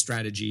marketing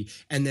strategy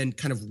and then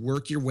kind of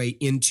work your way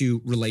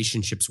into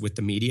relationships with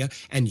the media,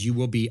 and you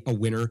will be a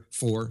winner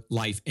for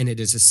life. And it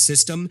is a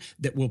system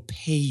that will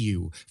pay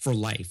you for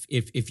life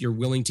if you're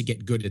willing to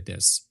get good at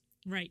this.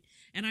 Right.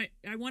 And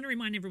I want to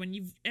remind everyone,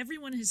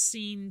 everyone has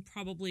seen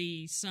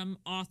probably some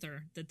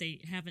author that they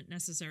haven't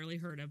necessarily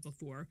heard of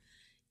before,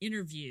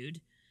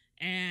 interviewed,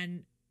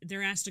 and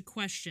they're asked a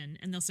question,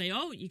 and they'll say,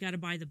 "Oh, you got to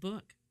buy the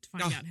book to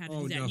find out how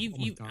to do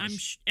that." No.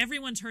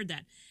 Everyone's heard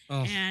that,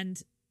 and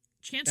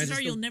chances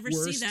are you'll never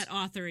see that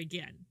author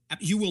again.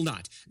 You will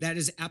not. That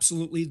is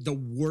absolutely the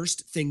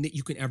worst thing that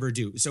you can ever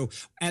do. So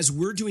as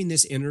we're doing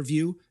this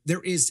interview, there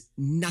is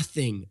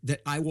nothing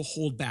that I will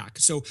hold back.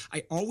 So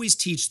I always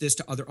teach this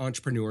to other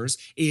entrepreneurs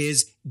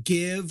is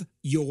give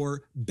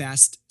your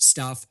best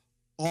stuff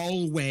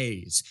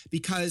always,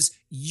 because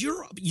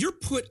you're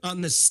put on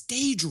the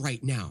stage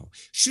right now.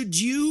 Should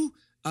you,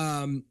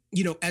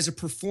 as a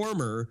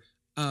performer,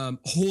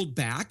 hold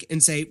back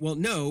and say, well,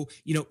 no,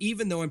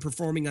 even though I'm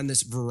performing on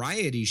this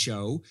variety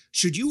show,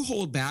 should you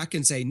hold back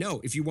and say, no,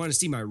 if you want to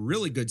see my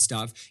really good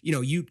stuff,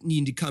 you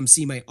need to come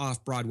see my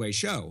off-Broadway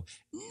show?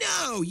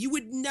 No, you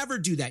would never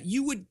do that.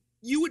 You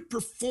would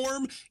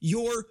perform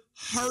your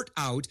heart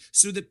out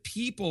so that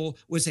people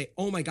would say,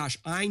 oh my gosh,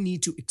 I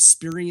need to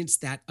experience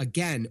that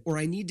again, or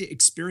I need to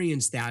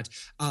experience that,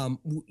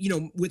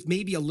 with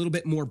maybe a little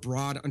bit more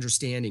broad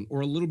understanding or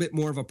a little bit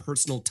more of a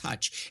personal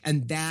touch.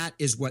 And that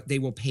is what they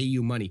will pay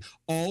you money.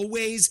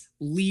 Always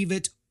leave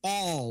it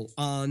all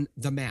on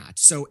the mat.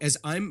 So as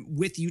I'm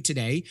with you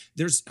today,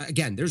 there's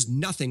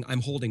nothing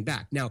I'm holding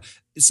back. Now,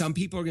 some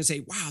people are going to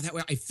say, wow, that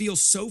way I feel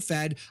so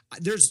fed.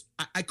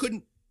 I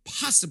couldn't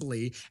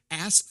possibly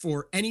ask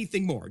for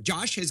anything more.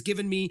 Josh has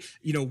given me,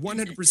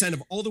 100%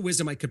 of all the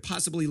wisdom I could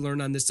possibly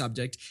learn on this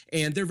subject.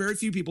 And there are very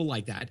few people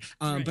like that.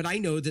 Right. But I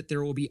know that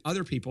there will be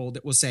other people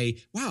that will say,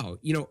 wow,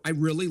 I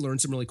really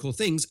learned some really cool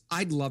things.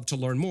 I'd love to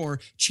learn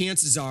more.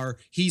 Chances are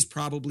he's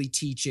probably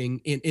teaching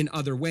in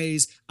other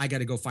ways. I got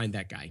to go find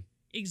that guy.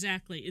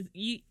 Exactly.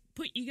 You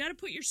got to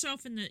put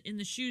yourself in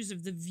the shoes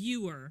of the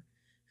viewer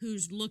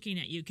who's looking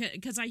at you.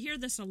 Because I hear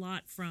this a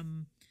lot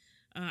from,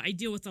 I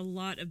deal with a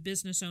lot of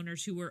business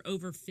owners who are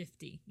over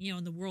 50,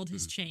 and the world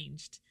has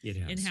changed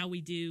in how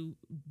we do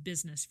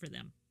business for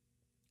them.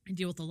 I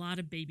deal with a lot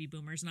of baby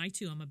boomers, and I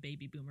too am a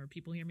baby boomer.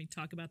 People hear me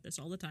talk about this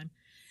all the time.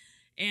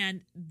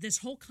 And this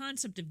whole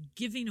concept of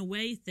giving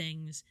away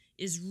things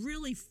is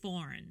really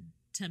foreign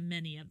to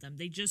many of them.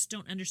 They just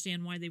don't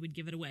understand why they would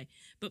give it away.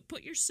 But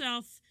put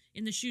yourself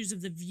in the shoes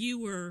of the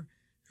viewer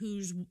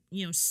who's,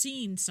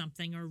 seeing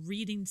something or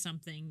reading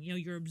something.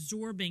 You're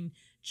absorbing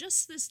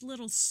just this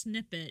little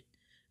snippet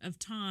of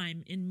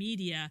time in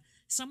media.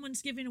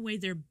 Someone's giving away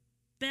their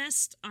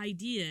best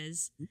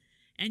ideas,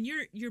 and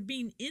you're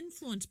being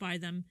influenced by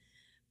them,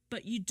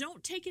 but you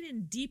don't take it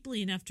in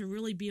deeply enough to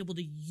really be able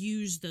to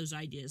use those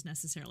ideas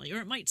necessarily.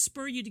 Or it might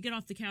spur you to get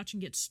off the couch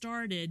and get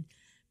started,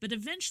 but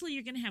eventually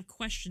you're going to have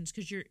questions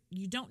because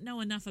you don't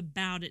know enough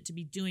about it to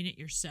be doing it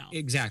yourself.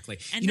 Exactly.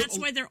 And that's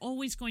why they're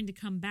always going to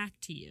come back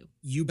to you.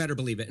 You better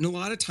believe it. And a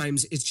lot of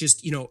times it's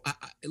just,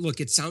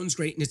 look, it sounds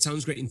great and it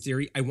sounds great in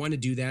theory. I want to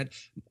do that.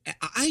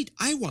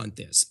 I want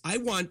this.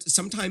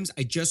 Sometimes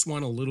I just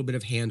want a little bit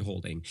of hand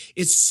holding.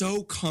 It's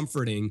so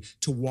comforting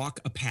to walk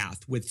a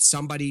path with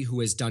somebody who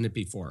has done it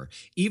before.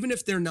 Even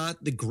if they're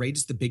not the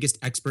greatest, the biggest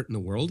expert in the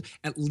world,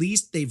 at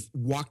least they've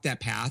walked that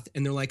path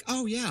and they're like,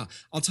 oh yeah,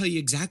 I'll tell you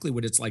exactly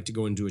what it's like to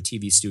go into a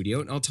TV studio,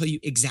 and I'll tell you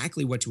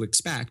exactly what to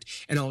expect,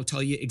 and I'll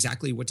tell you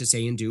exactly what to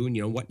say and do,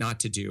 and what not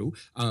to do,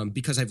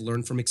 because I've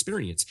learned from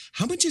experience.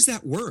 How much is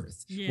that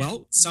worth? Yeah.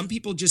 Well, some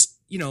people just,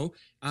 you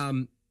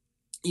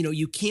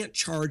can't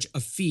charge a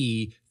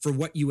fee for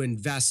what you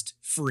invest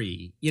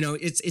free.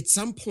 It's at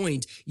some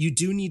point you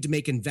do need to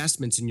make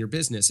investments in your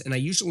business. And I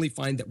usually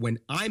find that when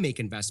I make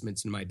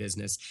investments in my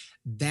business,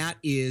 that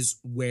is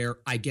where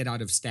I get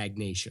out of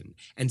stagnation.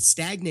 And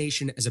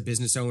stagnation as a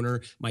business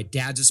owner, my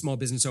dad's a small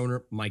business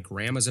owner, my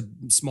grandma's a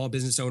small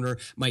business owner,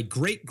 my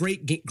great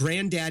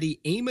granddaddy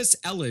Amos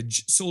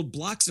Elledge sold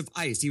blocks of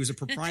ice. He was a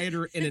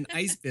proprietor in an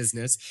ice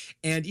business.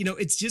 And,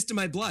 it's just in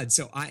my blood.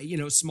 So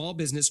small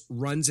business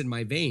runs in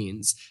my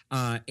veins.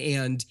 So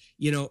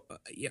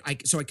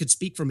I could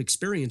speak from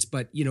experience,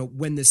 but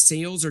when the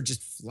sales are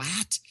just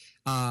flat,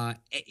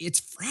 it's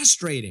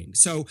frustrating.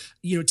 So,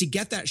 to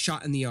get that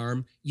shot in the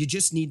arm, you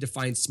just need to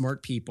find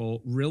smart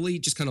people, really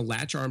just kind of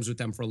latch arms with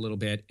them for a little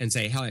bit and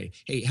say, hey,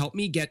 help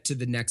me get to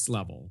the next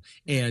level.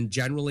 And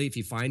generally, if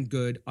you find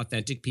good,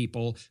 authentic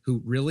people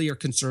who really are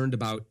concerned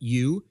about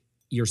you,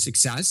 your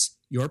success,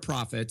 your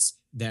profits,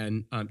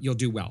 then you'll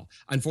do well.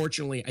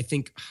 Unfortunately, I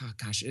think,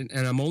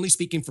 and I'm only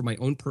speaking from my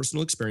own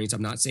personal experience.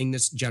 I'm not saying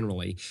this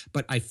generally,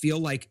 but I feel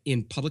like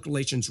in public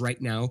relations right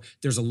now,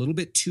 there's a little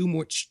bit too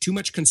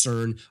much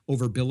concern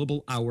over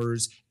billable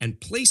hours and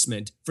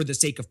placement for the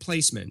sake of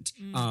placement,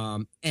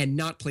 and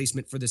not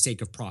placement for the sake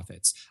of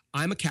profits.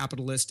 I'm a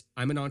capitalist.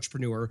 I'm an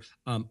entrepreneur.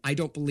 I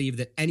don't believe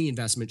that any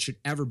investment should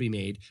ever be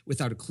made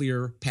without a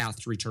clear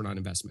path to return on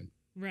investment.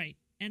 Right.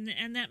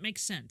 And that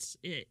makes sense.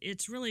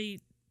 It's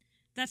really...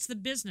 That's the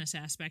business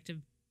aspect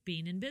of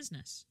being in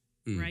business.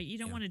 right? You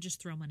don't want to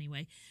just throw money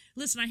away.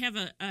 Listen, I have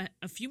a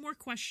few more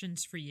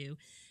questions for you,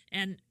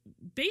 and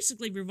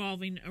basically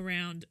revolving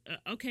around,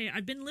 okay,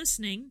 I've been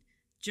listening,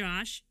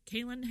 Josh.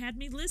 Kaylin had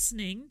me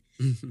listening,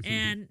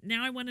 and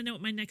now I want to know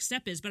what my next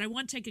step is, but I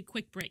want to take a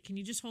quick break. Can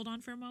you just hold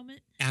on for a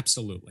moment?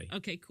 Absolutely.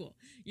 Okay, cool.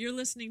 You're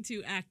listening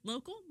to Act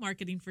Local,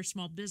 Marketing for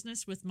Small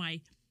Business with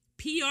my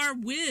PR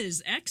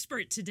whiz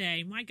expert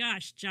today. My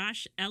gosh,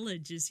 Josh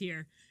Elledge is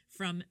here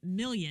from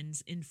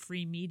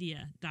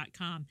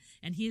millionsinfreemedia.com,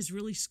 and he is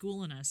really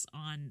schooling us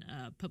on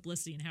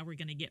publicity and how we're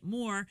going to get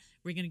more.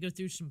 We're going to go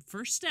through some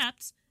first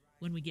steps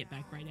when we get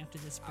back right after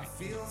this break. I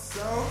feel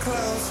so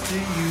close to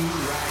you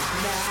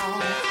right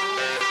now.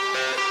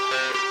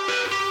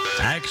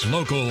 Act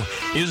Local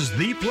is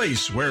the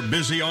place where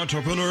busy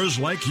entrepreneurs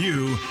like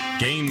you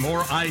gain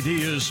more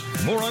ideas,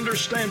 more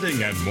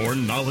understanding, and more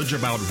knowledge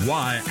about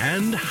why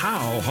and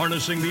how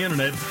harnessing the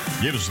internet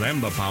gives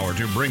them the power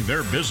to bring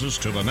their business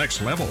to the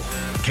next level.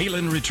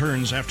 Kaylin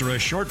returns after a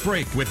short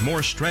break with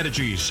more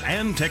strategies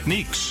and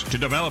techniques to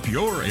develop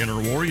your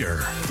inner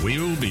warrior.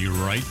 We'll be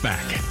right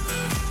back.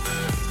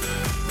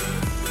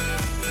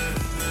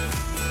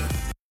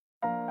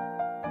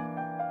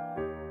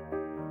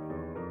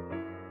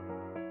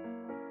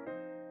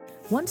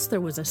 Once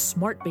there was a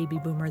smart baby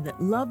boomer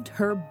that loved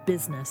her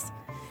business.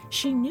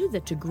 She knew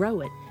that to grow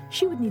it,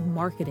 she would need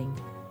marketing.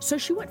 So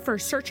she went for a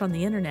search on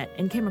the internet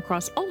and came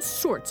across all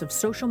sorts of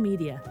social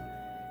media.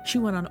 She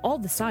went on all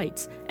the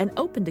sites and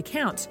opened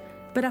accounts,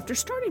 but after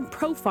starting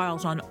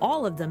profiles on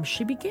all of them,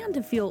 she began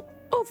to feel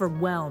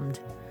overwhelmed.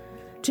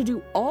 To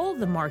do all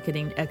the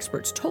marketing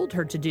experts told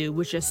her to do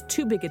was just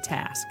too big a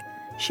task.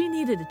 She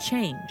needed a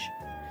change.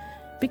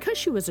 Because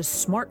she was a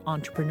smart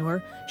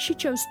entrepreneur, she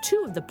chose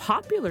 2 of the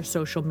popular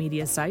social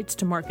media sites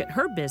to market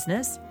her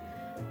business.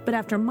 But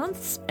after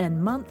months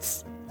and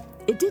months,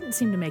 it didn't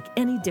seem to make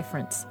any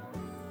difference.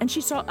 And she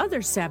saw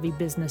other savvy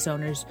business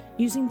owners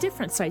using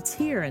different sites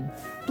here and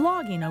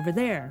blogging over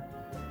there.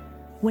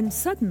 When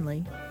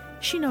suddenly,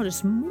 she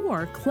noticed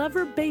more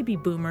clever baby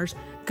boomers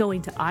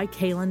going to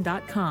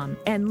iKaylin.com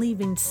and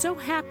leaving so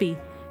happy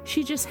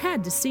she just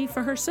had to see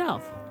for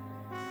herself.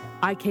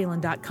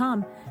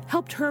 iKaylin.com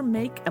helped her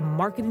make a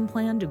marketing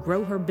plan to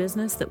grow her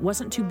business that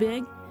wasn't too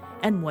big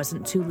and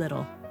wasn't too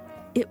little.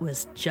 It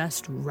was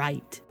just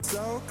right.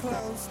 So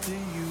close to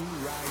you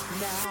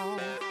right now.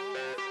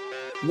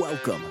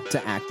 Welcome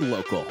to Act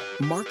Local,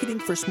 Marketing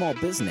for Small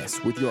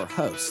Business with your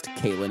host,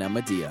 Kaylin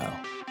Amadeo.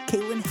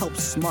 Kaylin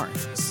helps smart,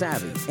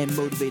 savvy, and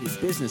motivated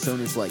business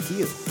owners like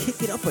you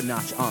kick it up a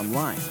notch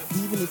online,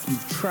 even if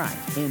you've tried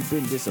and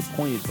been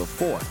disappointed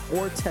before,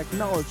 or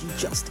technology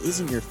just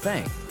isn't your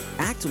thing.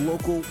 Act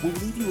Local will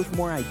leave you with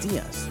more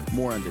ideas,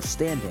 more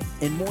understanding,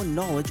 and more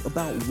knowledge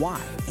about why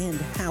and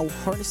how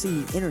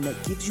harnessing the internet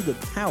gives you the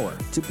power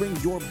to bring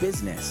your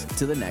business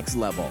to the next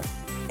level.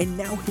 And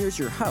now here's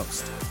your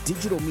host,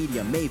 digital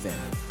media maven,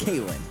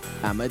 Kaylin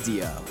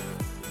Amadeo.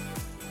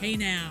 Hey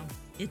now,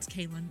 it's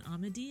Kaylin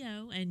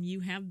Amadeo, and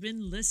you have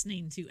been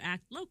listening to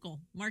Act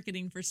Local,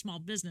 Marketing for Small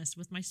Business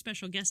with my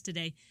special guest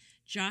today,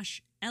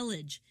 Josh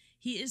Elledge.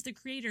 He is the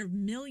creator of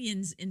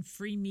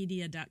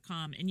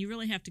millionsinfreemedia.com, and you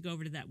really have to go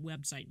over to that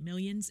website,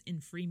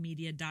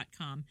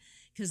 millionsinfreemedia.com,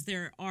 because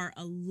there are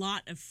a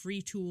lot of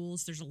free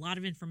tools. There's a lot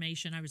of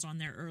information. I was on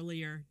there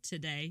earlier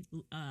today,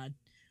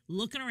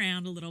 looking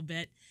around a little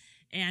bit,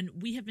 and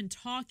we have been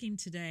talking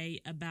today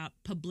about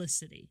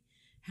publicity,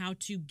 how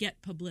to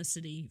get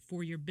publicity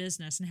for your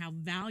business and how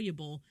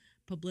valuable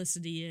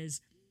publicity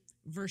is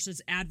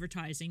versus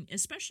advertising,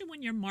 especially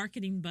when your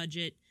marketing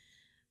budget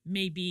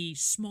may be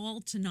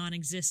small to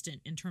non-existent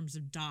in terms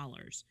of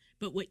dollars.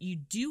 But what you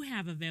do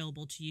have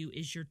available to you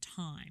is your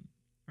time,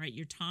 right?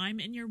 Your time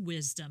and your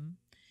wisdom,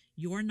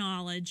 your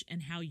knowledge,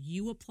 and how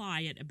you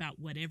apply it about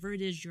whatever it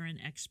is you're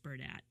an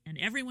expert at. And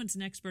everyone's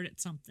an expert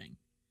at something.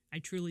 I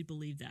truly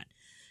believe that.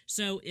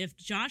 So if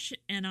Josh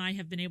and I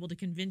have been able to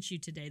convince you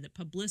today that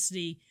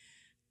publicity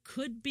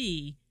could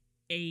be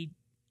a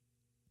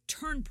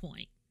turn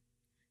point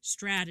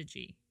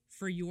strategy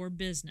for your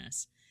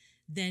business,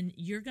 then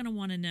you're going to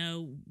want to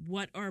know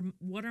what are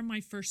my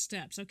first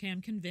steps. Okay,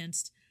 I'm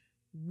convinced.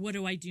 What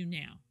do I do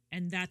now?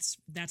 And that's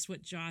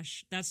what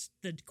Josh. That's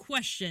the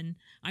question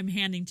I'm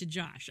handing to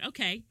Josh.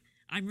 Okay,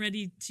 I'm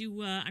ready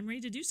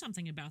to do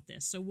something about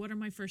this. So what are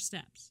my first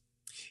steps?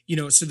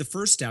 So the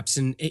first steps,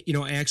 and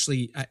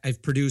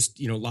I've produced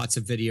lots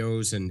of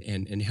videos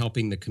and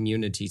helping the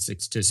community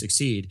to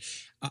succeed.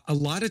 A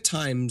lot of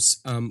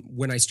times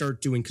when I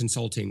start doing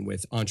consulting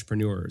with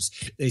entrepreneurs,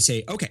 they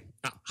say, "Okay,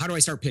 how do I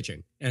start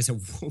pitching?" And I said,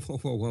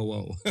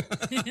 "Whoa!"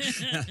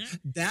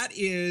 That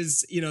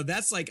is,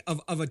 that's like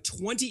of a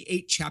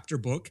 28 chapter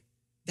book.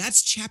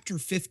 That's chapter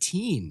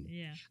 15.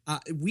 Yeah,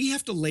 we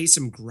have to lay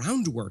some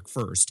groundwork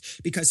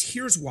first, because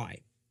here's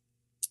why.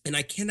 And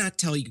I cannot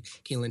tell you,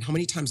 Kaylin, how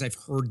many times I've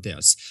heard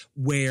this,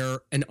 where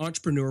an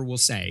entrepreneur will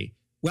say,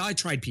 Well, I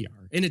tried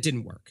PR and it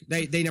didn't work.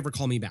 They never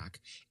call me back.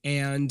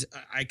 And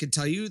I could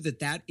tell you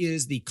that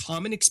is the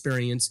common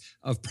experience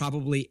of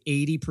probably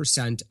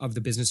 80% of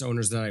the business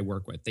owners that I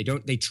work with.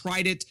 They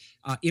tried it.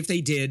 If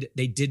they did,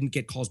 they didn't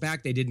get calls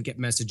back. They didn't get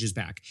messages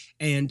back.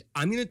 And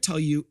I'm going to tell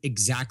you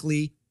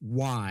exactly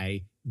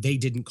why they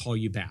didn't call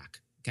you back.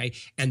 Okay.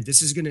 And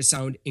this is going to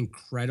sound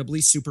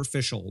incredibly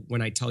superficial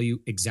when I tell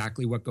you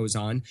exactly what goes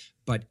on,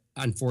 but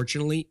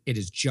unfortunately, it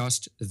is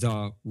just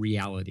the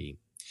reality.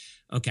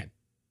 Okay.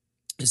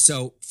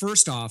 So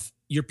first off,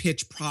 your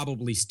pitch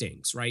probably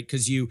stinks, right?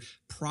 Because you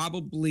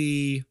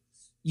probably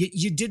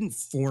you didn't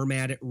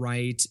format it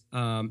right.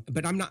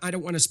 But I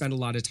don't want to spend a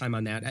lot of time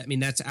on that. I mean,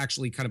 that's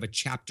actually kind of a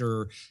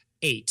chapter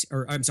 8,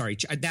 or I'm sorry,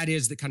 that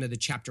is the kind of the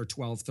chapter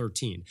 12,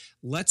 13.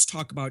 Let's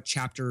talk about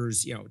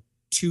chapters,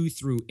 2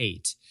 through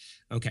 8.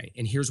 Okay.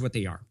 And here's what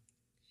they are.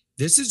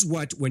 This is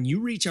what, when you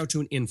reach out to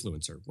an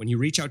influencer, when you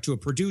reach out to a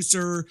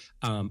producer,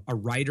 a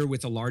writer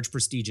with a large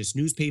prestigious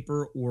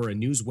newspaper or a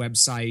news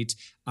website,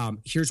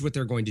 here's what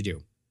they're going to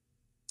do.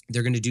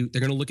 They're going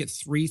to look at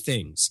 3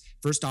 things.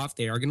 First off,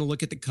 they are going to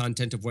look at the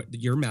content of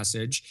your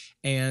message.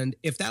 And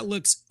if that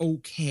looks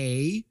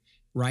okay,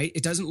 right,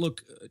 it doesn't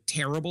look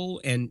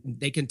terrible, and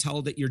they can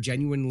tell that you're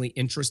genuinely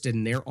interested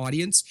in their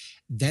audience,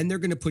 then they're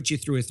going to put you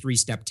through a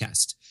 3-step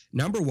test.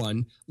 Number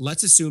 1,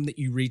 let's assume that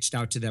you reached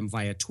out to them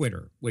via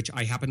Twitter, which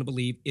I happen to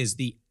believe is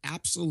the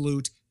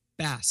absolute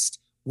best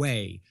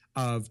way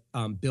of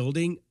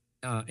building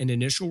an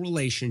initial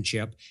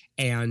relationship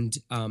and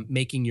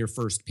making your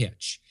first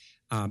pitch.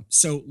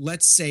 So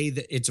let's say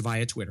that it's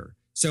via Twitter.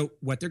 So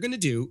what they're going to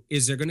do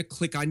is they're going to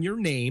click on your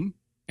name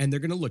and they're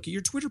going to look at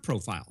your Twitter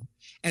profile.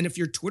 And if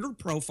your Twitter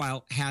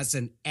profile has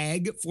an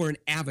egg for an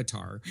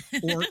avatar,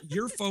 or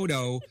your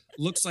photo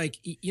looks like,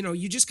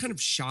 you just kind of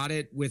shot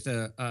it with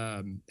a,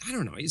 I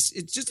don't know,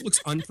 it just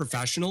looks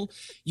unprofessional.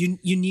 You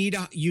need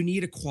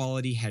a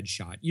quality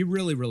headshot. You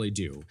really, really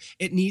do.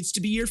 It needs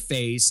to be your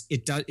face.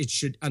 It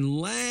should,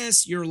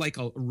 unless you're like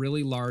a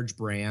really large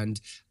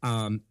brand,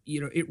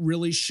 it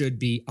really should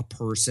be a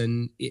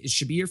person. It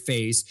should be your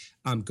face.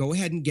 Go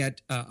ahead and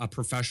get a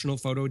professional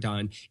photo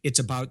done. It's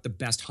about the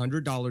best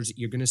 $100 that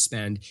you're going to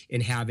spend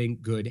in having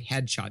good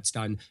headshots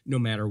done, no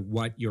matter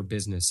what your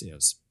business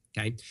is.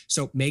 Okay.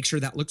 So make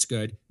sure that looks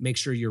good. Make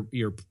sure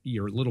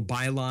your little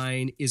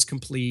byline is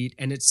complete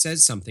and it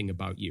says something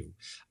about you.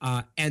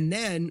 And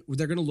then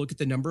they're going to look at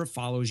the number of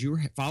followers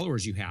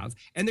you have,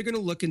 and they're going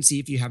to look and see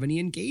if you have any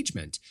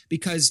engagement.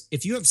 Because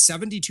if you have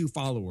 72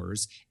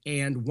 followers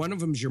and one of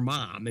them's your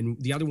mom and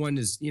the other one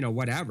is,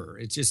 whatever,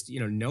 it's just,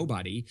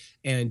 nobody,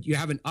 and you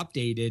haven't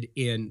updated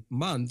in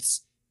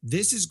months,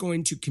 this is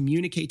going to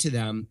communicate to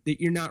them that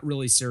you're not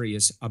really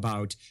serious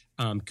about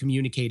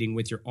communicating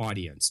with your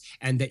audience,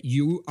 and that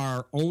you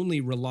are only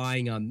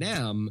relying on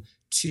them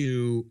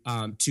to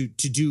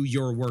do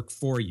your work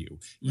for you.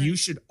 Right. You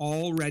should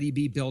already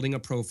be building a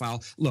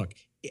profile. Look,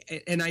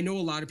 and I know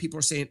a lot of people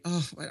are saying,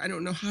 "Oh, I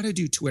don't know how to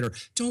do Twitter."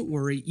 Don't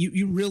worry.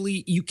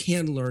 You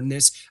can learn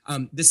this.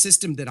 The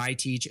system that I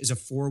teach is a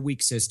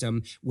 4-week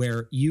system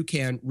where you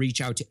can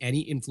reach out to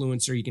any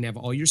influencer. You can have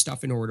all your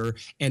stuff in order.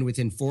 And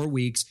within 4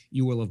 weeks,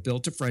 you will have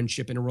built a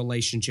friendship and a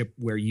relationship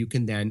where you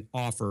can then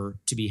offer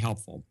to be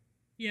helpful.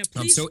 Yeah,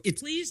 please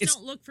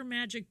don't look for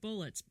magic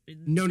bullets.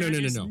 No.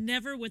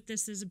 Never what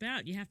this is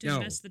about. You have to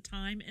invest the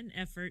time and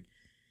effort.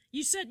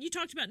 You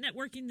talked about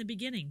networking in the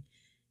beginning.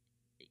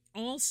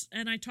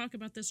 And I talk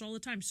about this all the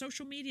time.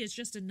 Social media is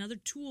just another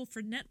tool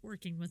for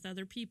networking with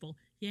other people.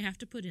 You have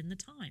to put in the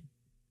time.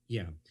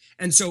 Yeah.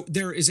 And so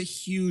there is a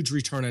huge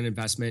return on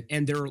investment,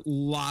 and there are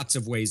lots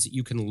of ways that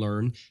you can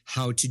learn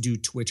how to do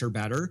Twitter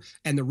better.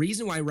 And the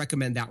reason why I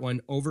recommend that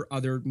one over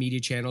other media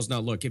channels. Now,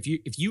 look, if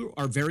you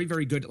are very,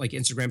 very good at like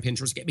Instagram,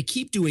 Pinterest,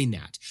 keep doing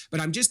that. But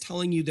I'm just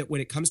telling you that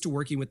when it comes to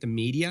working with the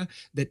media,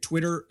 that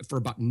Twitter, for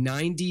about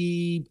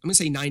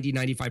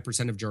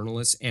 95% of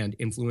journalists and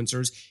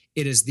influencers,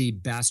 it is the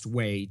best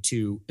way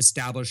to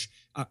establish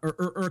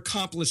or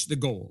accomplish the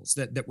goals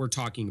that we're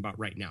talking about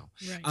right now.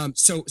 Right.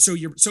 So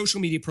your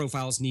social media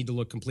profiles need to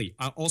look complete.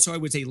 Also, I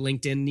would say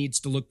LinkedIn needs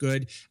to look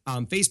good.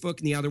 Facebook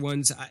and the other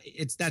ones,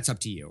 that's up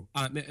to you.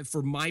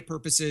 For my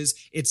purposes,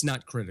 it's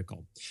not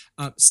critical.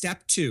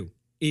 Step 2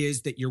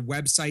 is that your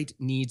website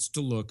needs to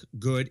look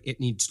good. It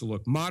needs to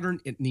look modern.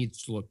 It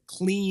needs to look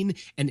clean,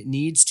 and it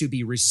needs to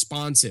be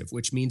responsive,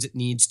 which means it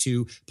needs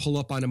to pull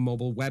up on a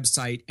mobile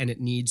website, and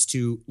it needs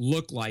to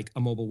look like a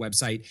mobile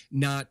website,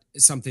 not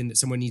something that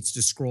someone needs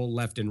to scroll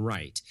left and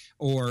right,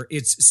 or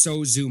it's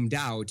so zoomed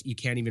out you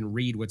can't even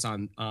read what's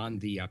on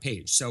the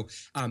page. So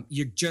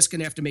you're just going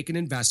to have to make an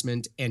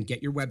investment and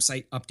get your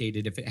website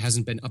updated if it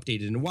hasn't been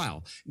updated in a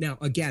while. Now,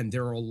 again,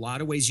 there are a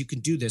lot of ways you can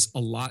do this, a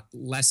lot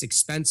less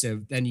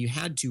expensive than you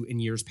had to in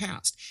years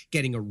past.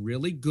 Getting a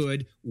really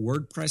good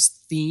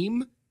WordPress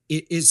theme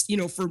is,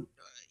 for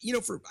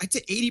I'd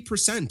say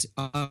 80%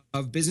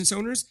 of business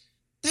owners,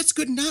 that's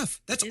good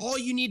enough. That's all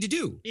you need to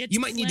do. You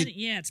might need to.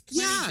 Yeah, it's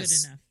plenty good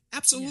enough.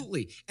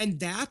 Absolutely. And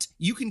that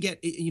you can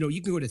get,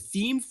 you can go to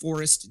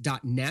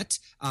themeforest.net,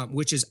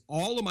 which is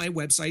all of my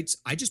websites.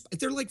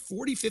 They're like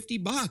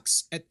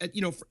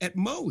 $40-$50 at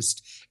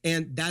most.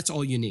 And that's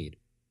all you need.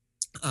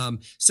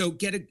 So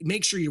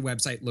make sure your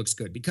website looks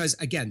good, because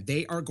again,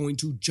 they are going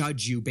to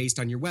judge you based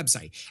on your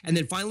website. And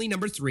then finally,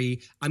 number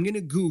 3, I'm going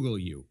to Google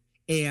you.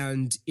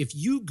 And if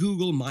you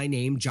Google my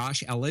name,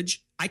 Josh Elledge,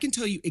 I can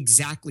tell you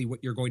exactly what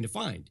you're going to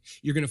find.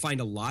 You're going to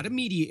find a lot of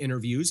media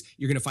interviews.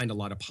 You're going to find a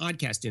lot of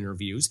podcast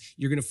interviews.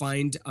 You're going to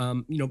find,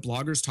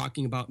 bloggers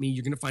talking about me.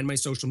 You're going to find my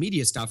social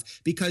media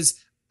stuff,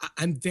 because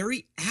I'm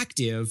very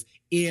active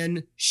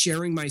in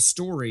sharing my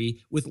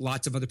story with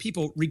lots of other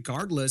people,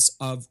 regardless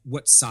of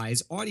what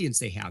size audience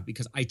they have,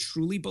 because I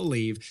truly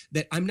believe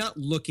that I'm not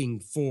looking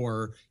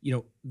for,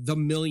 the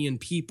million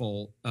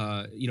people,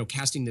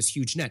 casting this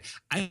huge net.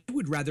 I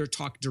would rather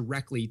talk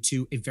directly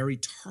to a very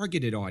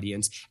targeted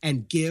audience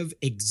and give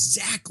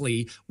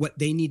exactly what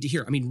they need to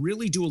hear. I mean,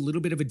 really do a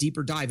little bit of a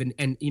deeper dive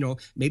and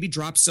maybe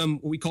drop some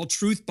what we call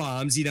truth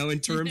bombs, in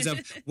terms of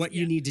what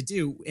you need to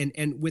do.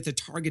 And with a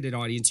targeted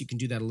audience, you can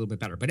do that a little bit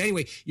better. But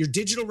anyway, your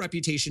digital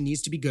reputation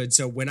needs to be good.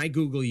 So when I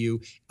Google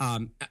you, are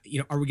we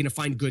going to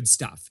find good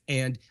stuff?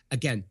 And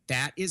again,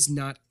 that is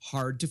not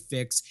hard to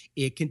fix.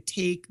 It can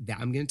take that.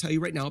 I'm going to tell you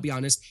right now, I'll be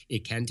honest,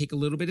 it can take a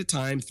little bit of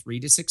time,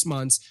 3 to 6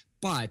 months.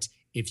 But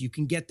if you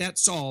can get that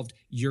solved,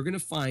 you're going to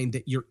find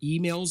that your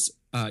emails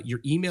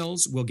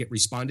will get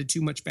responded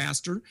to much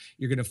faster.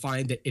 You're going to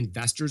find that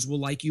investors will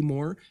like you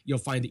more. You'll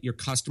find that your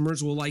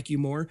customers will like you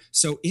more.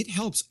 So it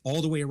helps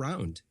all the way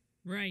around.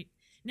 Right.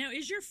 Now,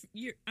 is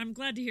I'm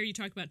glad to hear you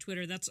talk about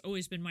Twitter. That's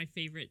always been my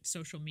favorite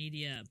social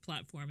media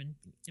platform, and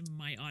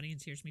my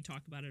audience hears me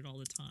talk about it all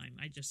the time.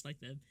 I just like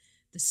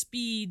the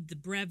speed, the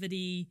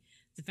brevity,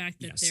 the fact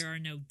that there are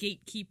no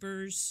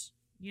gatekeepers.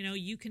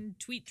 You can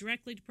tweet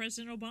directly to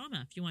President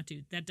Obama if you want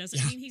to. That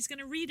doesn't mean he's going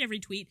to read every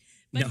tweet,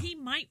 but he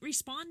might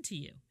respond to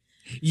you.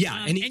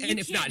 Yeah, and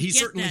if not, he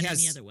certainly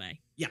has any other way.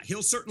 Yeah,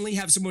 he'll certainly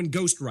have someone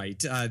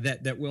ghostwrite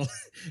that will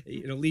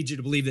lead you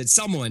to believe that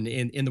someone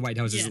in the White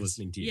House is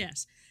listening to you.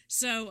 Yes.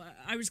 So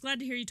I was glad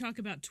to hear you talk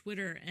about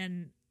Twitter.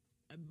 And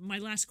my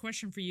last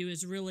question for you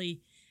is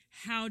really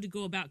how to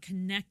go about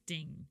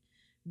connecting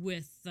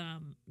with,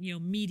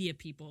 media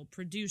people,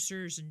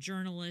 producers and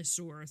journalists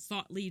or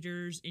thought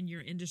leaders in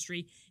your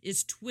industry.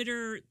 Is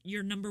Twitter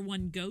your number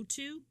one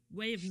go-to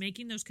way of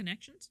making those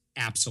connections?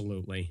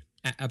 Absolutely.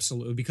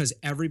 Absolutely, because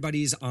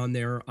everybody's on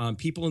there.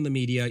 People in the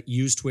media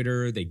use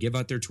Twitter. They give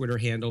out their Twitter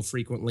handle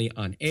frequently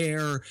on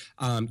air.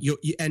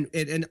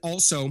 And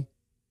also,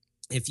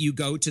 if you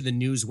go to the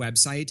news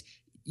website,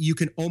 you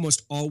can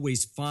almost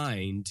always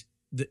find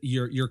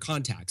your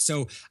contacts.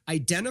 So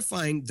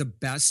identifying the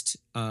best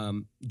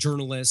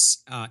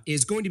journalists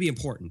is going to be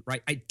important,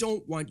 right? I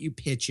don't want you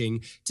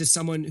pitching to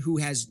someone who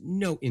has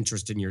no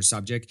interest in your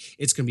subject.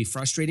 It's going to be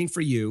frustrating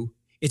for you.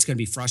 It's going to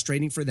be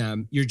frustrating for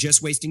them. You're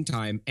just wasting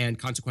time. And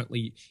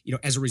consequently,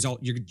 as a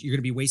result, you're going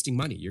to be wasting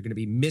money. You're going to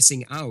be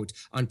missing out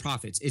on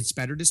profits. It's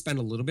better to spend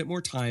a little bit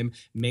more time.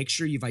 Make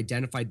sure you've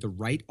identified the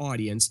right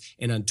audience.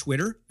 And on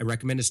Twitter, I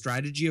recommend a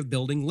strategy of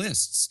building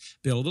lists.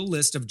 Build a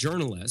list of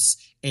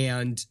journalists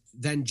and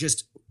then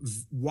just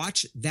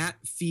watch that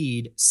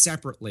feed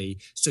separately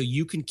so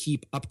you can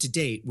keep up to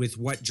date with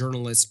what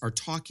journalists are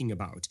talking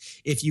about.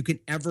 If you can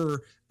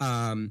ever,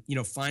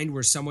 find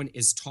where someone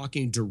is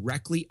talking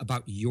directly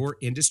about your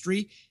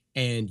industry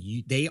and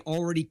they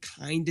already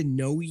kind of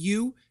know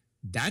you,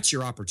 that's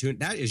your opportunity.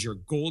 That is your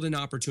golden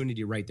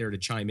opportunity right there to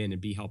chime in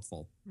and be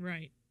helpful.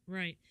 Right.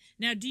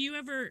 Now, do you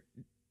ever,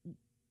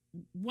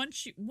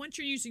 once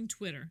you're using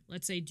Twitter,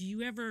 let's say, do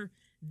you ever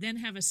then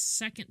have a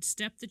second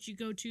step that you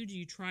go to? Do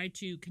you try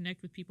to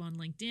connect with people on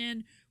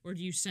LinkedIn, or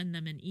do you send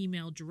them an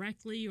email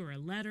directly or a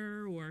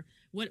letter, or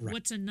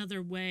what's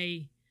another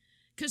way?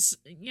 Because,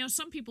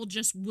 some people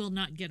just will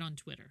not get on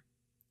Twitter.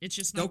 It's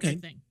just not their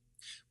thing.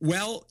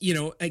 Well,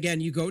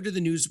 again, you go to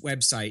the news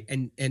website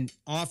and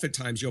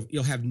oftentimes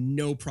you'll have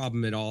no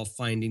problem at all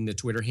finding the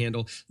Twitter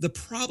handle. The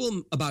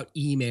problem about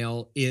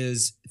email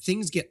is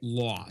things get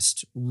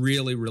lost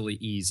really, really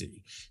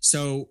easy.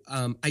 So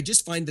I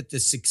just find that the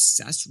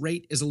success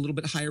rate is a little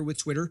bit higher with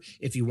Twitter.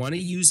 If you want to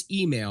use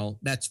email,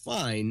 that's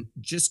fine.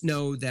 Just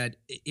know that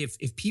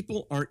if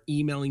people aren't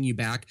emailing you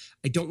back,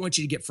 I don't want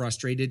you to get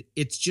frustrated.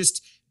 It's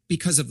just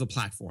because of the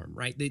platform,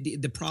 right?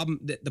 The problem,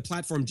 the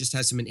platform just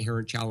has some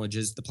inherent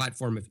challenges. The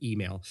platform of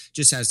email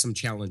just has some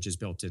challenges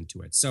built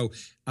into it. So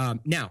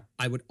now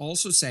I would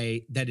also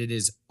say that it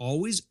is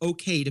always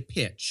okay to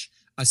pitch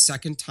a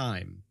second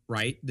time,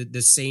 right?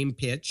 The same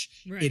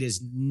pitch. Right. It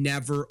is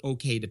never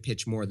okay to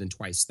pitch more than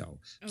twice, though.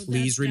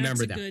 Please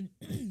remember that.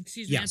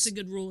 Excuse me. Yes. That's a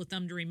good rule of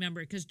thumb to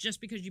remember, because just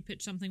because you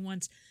pitch something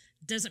once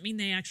doesn't mean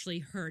they actually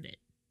heard it,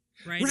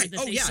 right? Or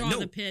that they saw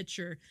the pitch,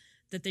 or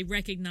that they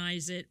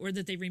recognize it, or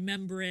that they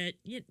remember it.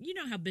 You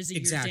know how busy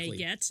your day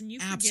gets, and you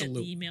forget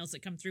the emails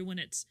that come through when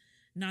it's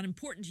not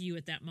important to you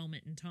at that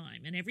moment in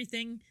time. And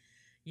everything,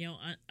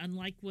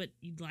 unlike what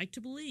you'd like to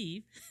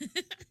believe,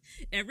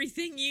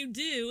 everything you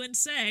do and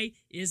say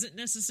isn't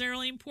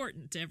necessarily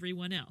important to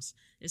everyone else,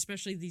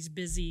 especially these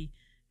busy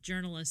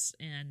journalists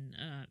and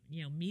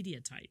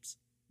media types.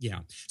 Yeah.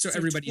 So So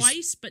everybody's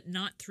twice, but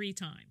not 3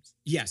 times.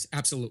 Yes,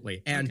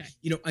 absolutely. And, Okay.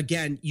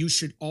 Again, you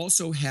should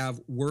also have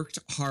worked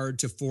hard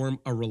to form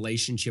a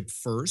relationship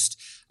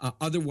first.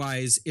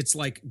 Otherwise, it's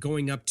like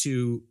going up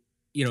to,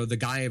 the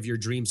guy of your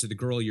dreams or the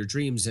girl of your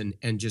dreams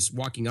and just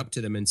walking up to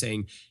them and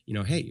saying,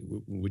 hey,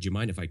 would you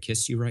mind if I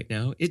kissed you right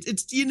now?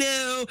 It's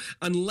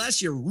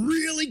unless you're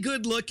really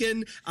good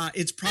looking,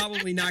 it's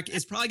probably not,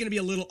 it's probably going to be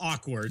a little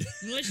awkward.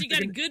 Unless you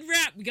got a good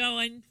rap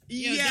going.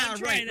 Don't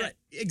try that. Right.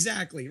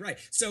 Exactly. Right.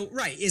 So,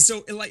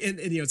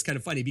 it's kind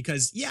of funny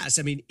because yes,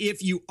 I mean,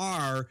 if you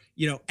are,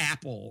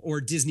 Apple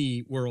or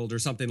Disney World or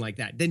something like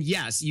that, then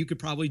yes, you could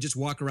probably just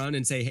walk around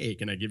and say, hey,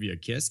 can I give you a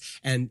kiss?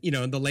 And,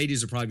 the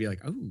ladies would probably be like,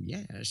 oh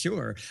yeah,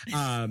 sure.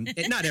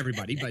 Not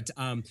everybody, but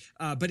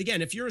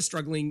again, if you're a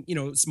struggling,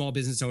 small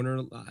business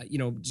owner,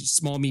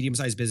 small,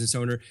 medium-sized business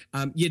owner,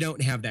 you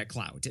don't have that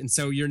clout. And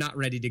so you're not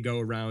ready to go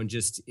around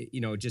just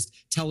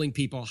telling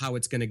people how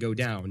it's going to go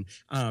down.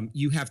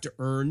 You have to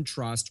earn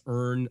trust,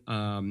 earn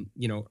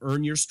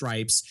your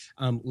stripes,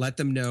 let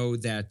them know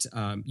that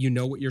you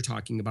know what you're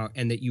talking about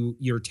and that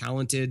you're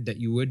talented, that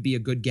you would be a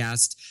good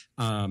guest,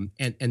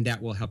 and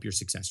that will help your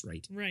success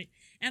rate. Right.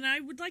 And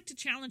I would like to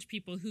challenge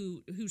people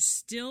who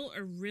still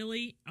are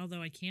really,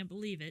 although I can't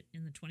believe it,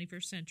 in the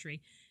 21st century,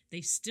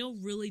 they still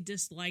really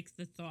dislike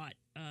the thought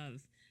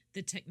of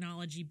the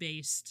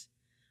technology-based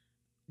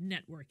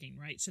networking,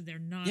 right? So they're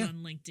not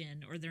on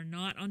LinkedIn or they're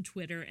not on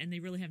Twitter and they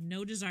really have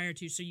no desire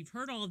to. So you've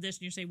heard all of this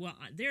and you say, well,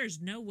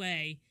 there's no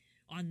way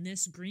on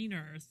this green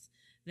earth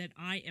that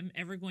I am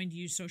ever going to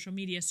use social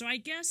media. So I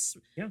guess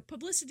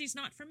publicity's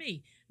not for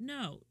me.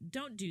 No,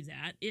 don't do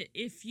that.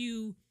 If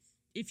you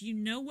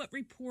know what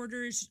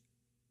reporters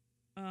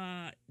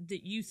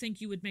that you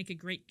think you would make a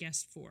great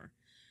guest for,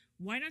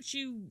 why don't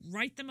you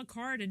write them a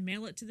card and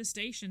mail it to the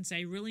station?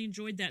 Say, I really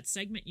enjoyed that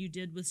segment you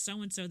did with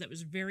so-and-so. That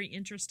was very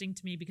interesting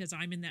to me because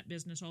I'm in that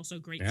business also.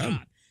 Great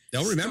job.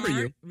 They'll remember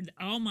you.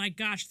 Oh my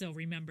gosh, they'll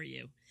remember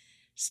you.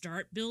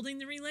 Start building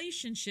the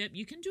relationship.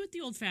 You can do it the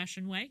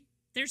old-fashioned way.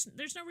 There's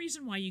no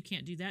reason why you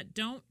can't do that.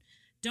 Don't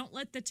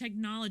let the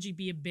technology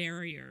be a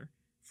barrier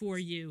for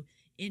you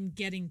in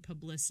getting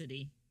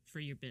publicity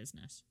for your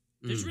business.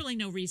 There's really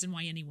no reason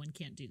why anyone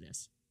can't do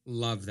this.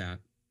 Love that.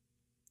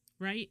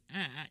 Right?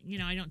 I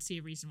don't see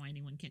a reason why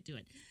anyone can't do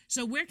it.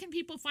 So where can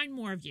people find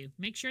more of you?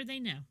 Make sure they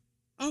know.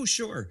 Oh,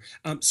 sure.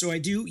 So I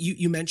do,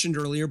 you mentioned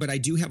earlier, but I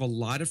do have a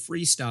lot of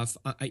free stuff.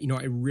 I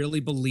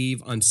really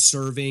believe on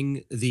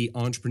serving the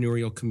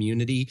entrepreneurial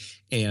community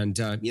and,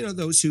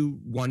 those who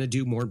want to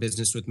do more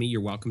business with me,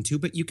 you're welcome to,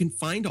 but you can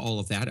find all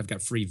of that. I've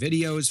got free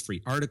videos,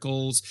 free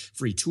articles,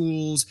 free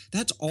tools.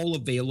 That's all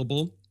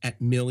available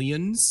at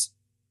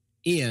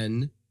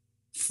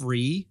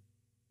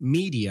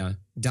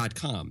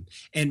millionsinfreemedia.com.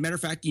 And matter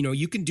of fact,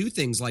 you can do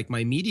things like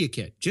my media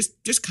kit.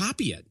 Just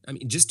copy it. I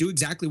mean, just do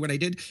exactly what I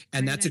did.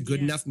 And that's a good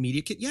enough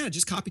media kit. Yeah,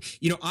 just copy.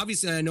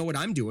 Obviously I know what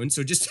I'm doing.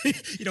 So just,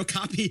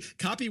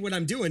 copy what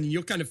I'm doing and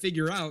you'll kind of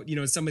figure out,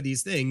 some of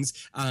these things.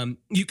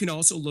 You can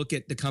also look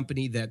at the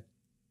company that,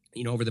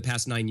 over the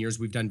past 9 years,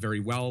 we've done very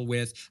well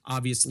with.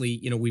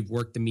 Obviously, we've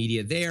worked the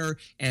media there.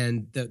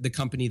 And the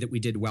company that we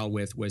did well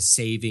with was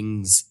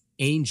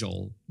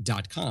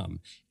SavingsAngel.com.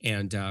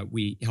 And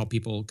we help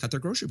people cut their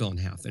grocery bill in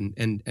half.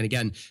 And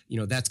again,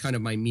 that's kind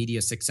of my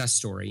media success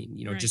story.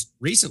 Right. Just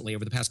recently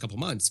over the past couple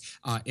of months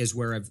is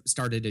where I've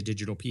started a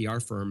digital PR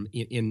firm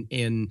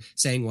in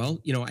saying,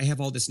 well, I have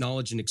all this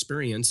knowledge and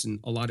experience and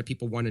a lot of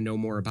people want to know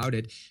more about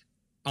it.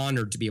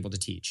 Honored to be able to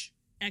teach.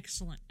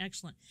 Excellent.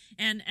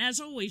 And as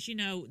always,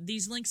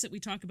 these links that we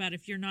talk about,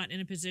 if you're not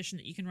in a position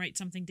that you can write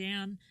something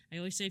down, I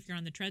always say if you're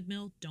on the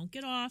treadmill, don't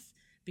get off,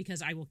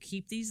 because I will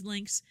keep these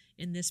links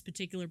in this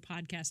particular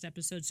podcast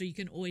episode so you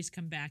can always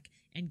come back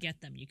and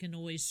get them. You can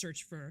always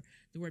search for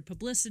the word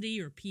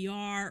publicity or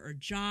PR or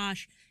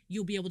Josh.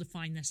 You'll be able to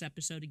find this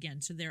episode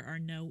again, so there are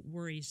no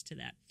worries to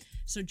that.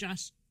 So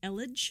Josh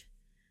Elledge,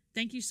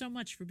 thank you so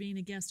much for being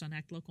a guest on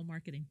Act Local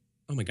Marketing.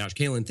 Oh my gosh,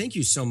 Kaylin, thank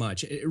you so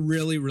much. It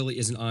really, really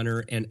is an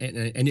honor. And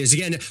is,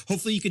 again,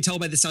 hopefully you can tell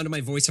by the sound of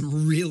my voice,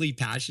 I'm really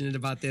passionate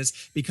about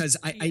this because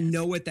I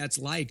know what that's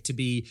like to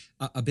be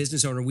a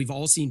business owner. We've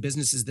all seen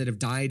businesses that have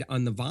died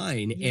on the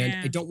vine,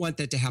 and I don't want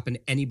that to happen to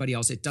anybody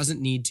else. It doesn't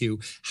need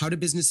to. How do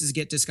businesses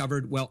get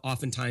discovered? Well,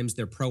 oftentimes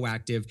they're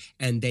proactive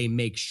and they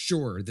make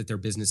sure that their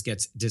business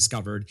gets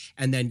discovered.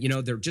 And then,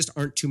 there just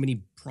aren't too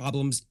many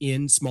problems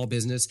in small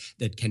business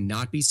that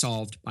cannot be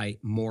solved by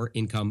more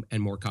income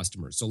and more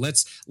customers. So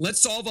let's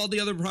solve all the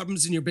other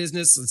problems in your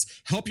business. Let's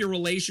help your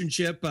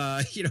relationship,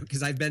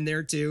 because I've been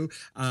there too.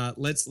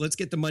 Let's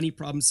get the money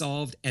problem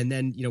solved, and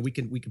then we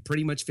can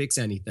pretty much fix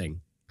anything.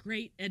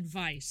 Great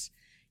advice.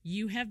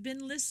 You have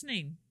been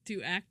listening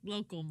to Act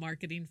Local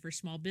Marketing for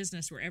Small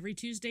Business, where every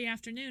Tuesday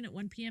afternoon at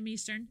 1 p.m.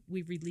 Eastern,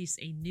 we release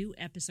a new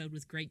episode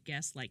with great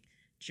guests like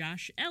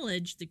Josh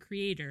Elledge, the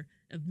creator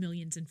of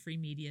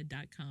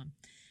millionsinfreemedia.com.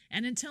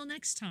 And until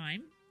next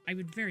time, I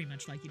would very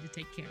much like you to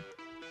take care.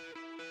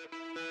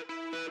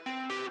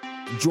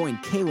 Join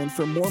Kaylin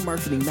for more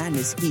marketing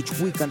madness each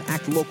week on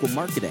Act Local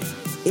Marketing.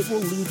 It will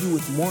leave you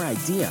with more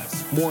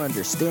ideas, more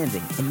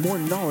understanding, and more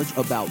knowledge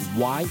about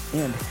why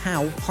and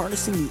how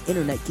harnessing the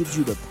internet gives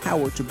you the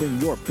power to bring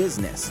your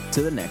business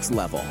to the next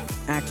level.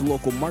 Act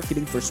Local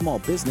Marketing for Small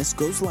Business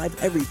goes live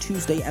every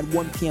Tuesday at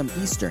 1 p.m.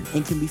 Eastern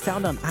and can be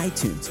found on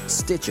iTunes,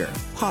 Stitcher,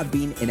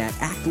 Podbean, and at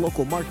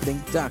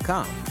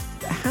actlocalmarketing.com.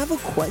 Have a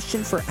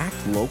question for Act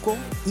Local?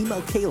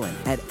 Email Kaylin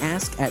at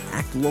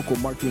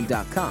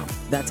ask@actlocalmarketing.com.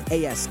 That's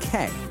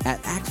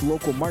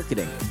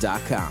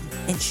ask@actlocalmarketing.com.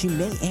 And she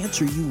may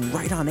answer you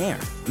right on air.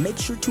 Make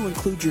sure to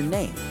include your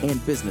name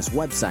and business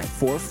website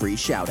for a free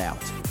shout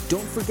out.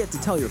 Don't forget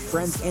to tell your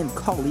friends and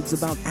colleagues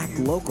about Act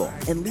Local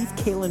and leave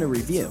Kaylin a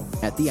review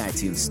at the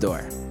iTunes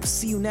Store.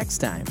 See you next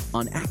time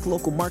on Act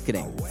Local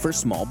Marketing for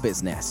Small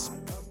Business.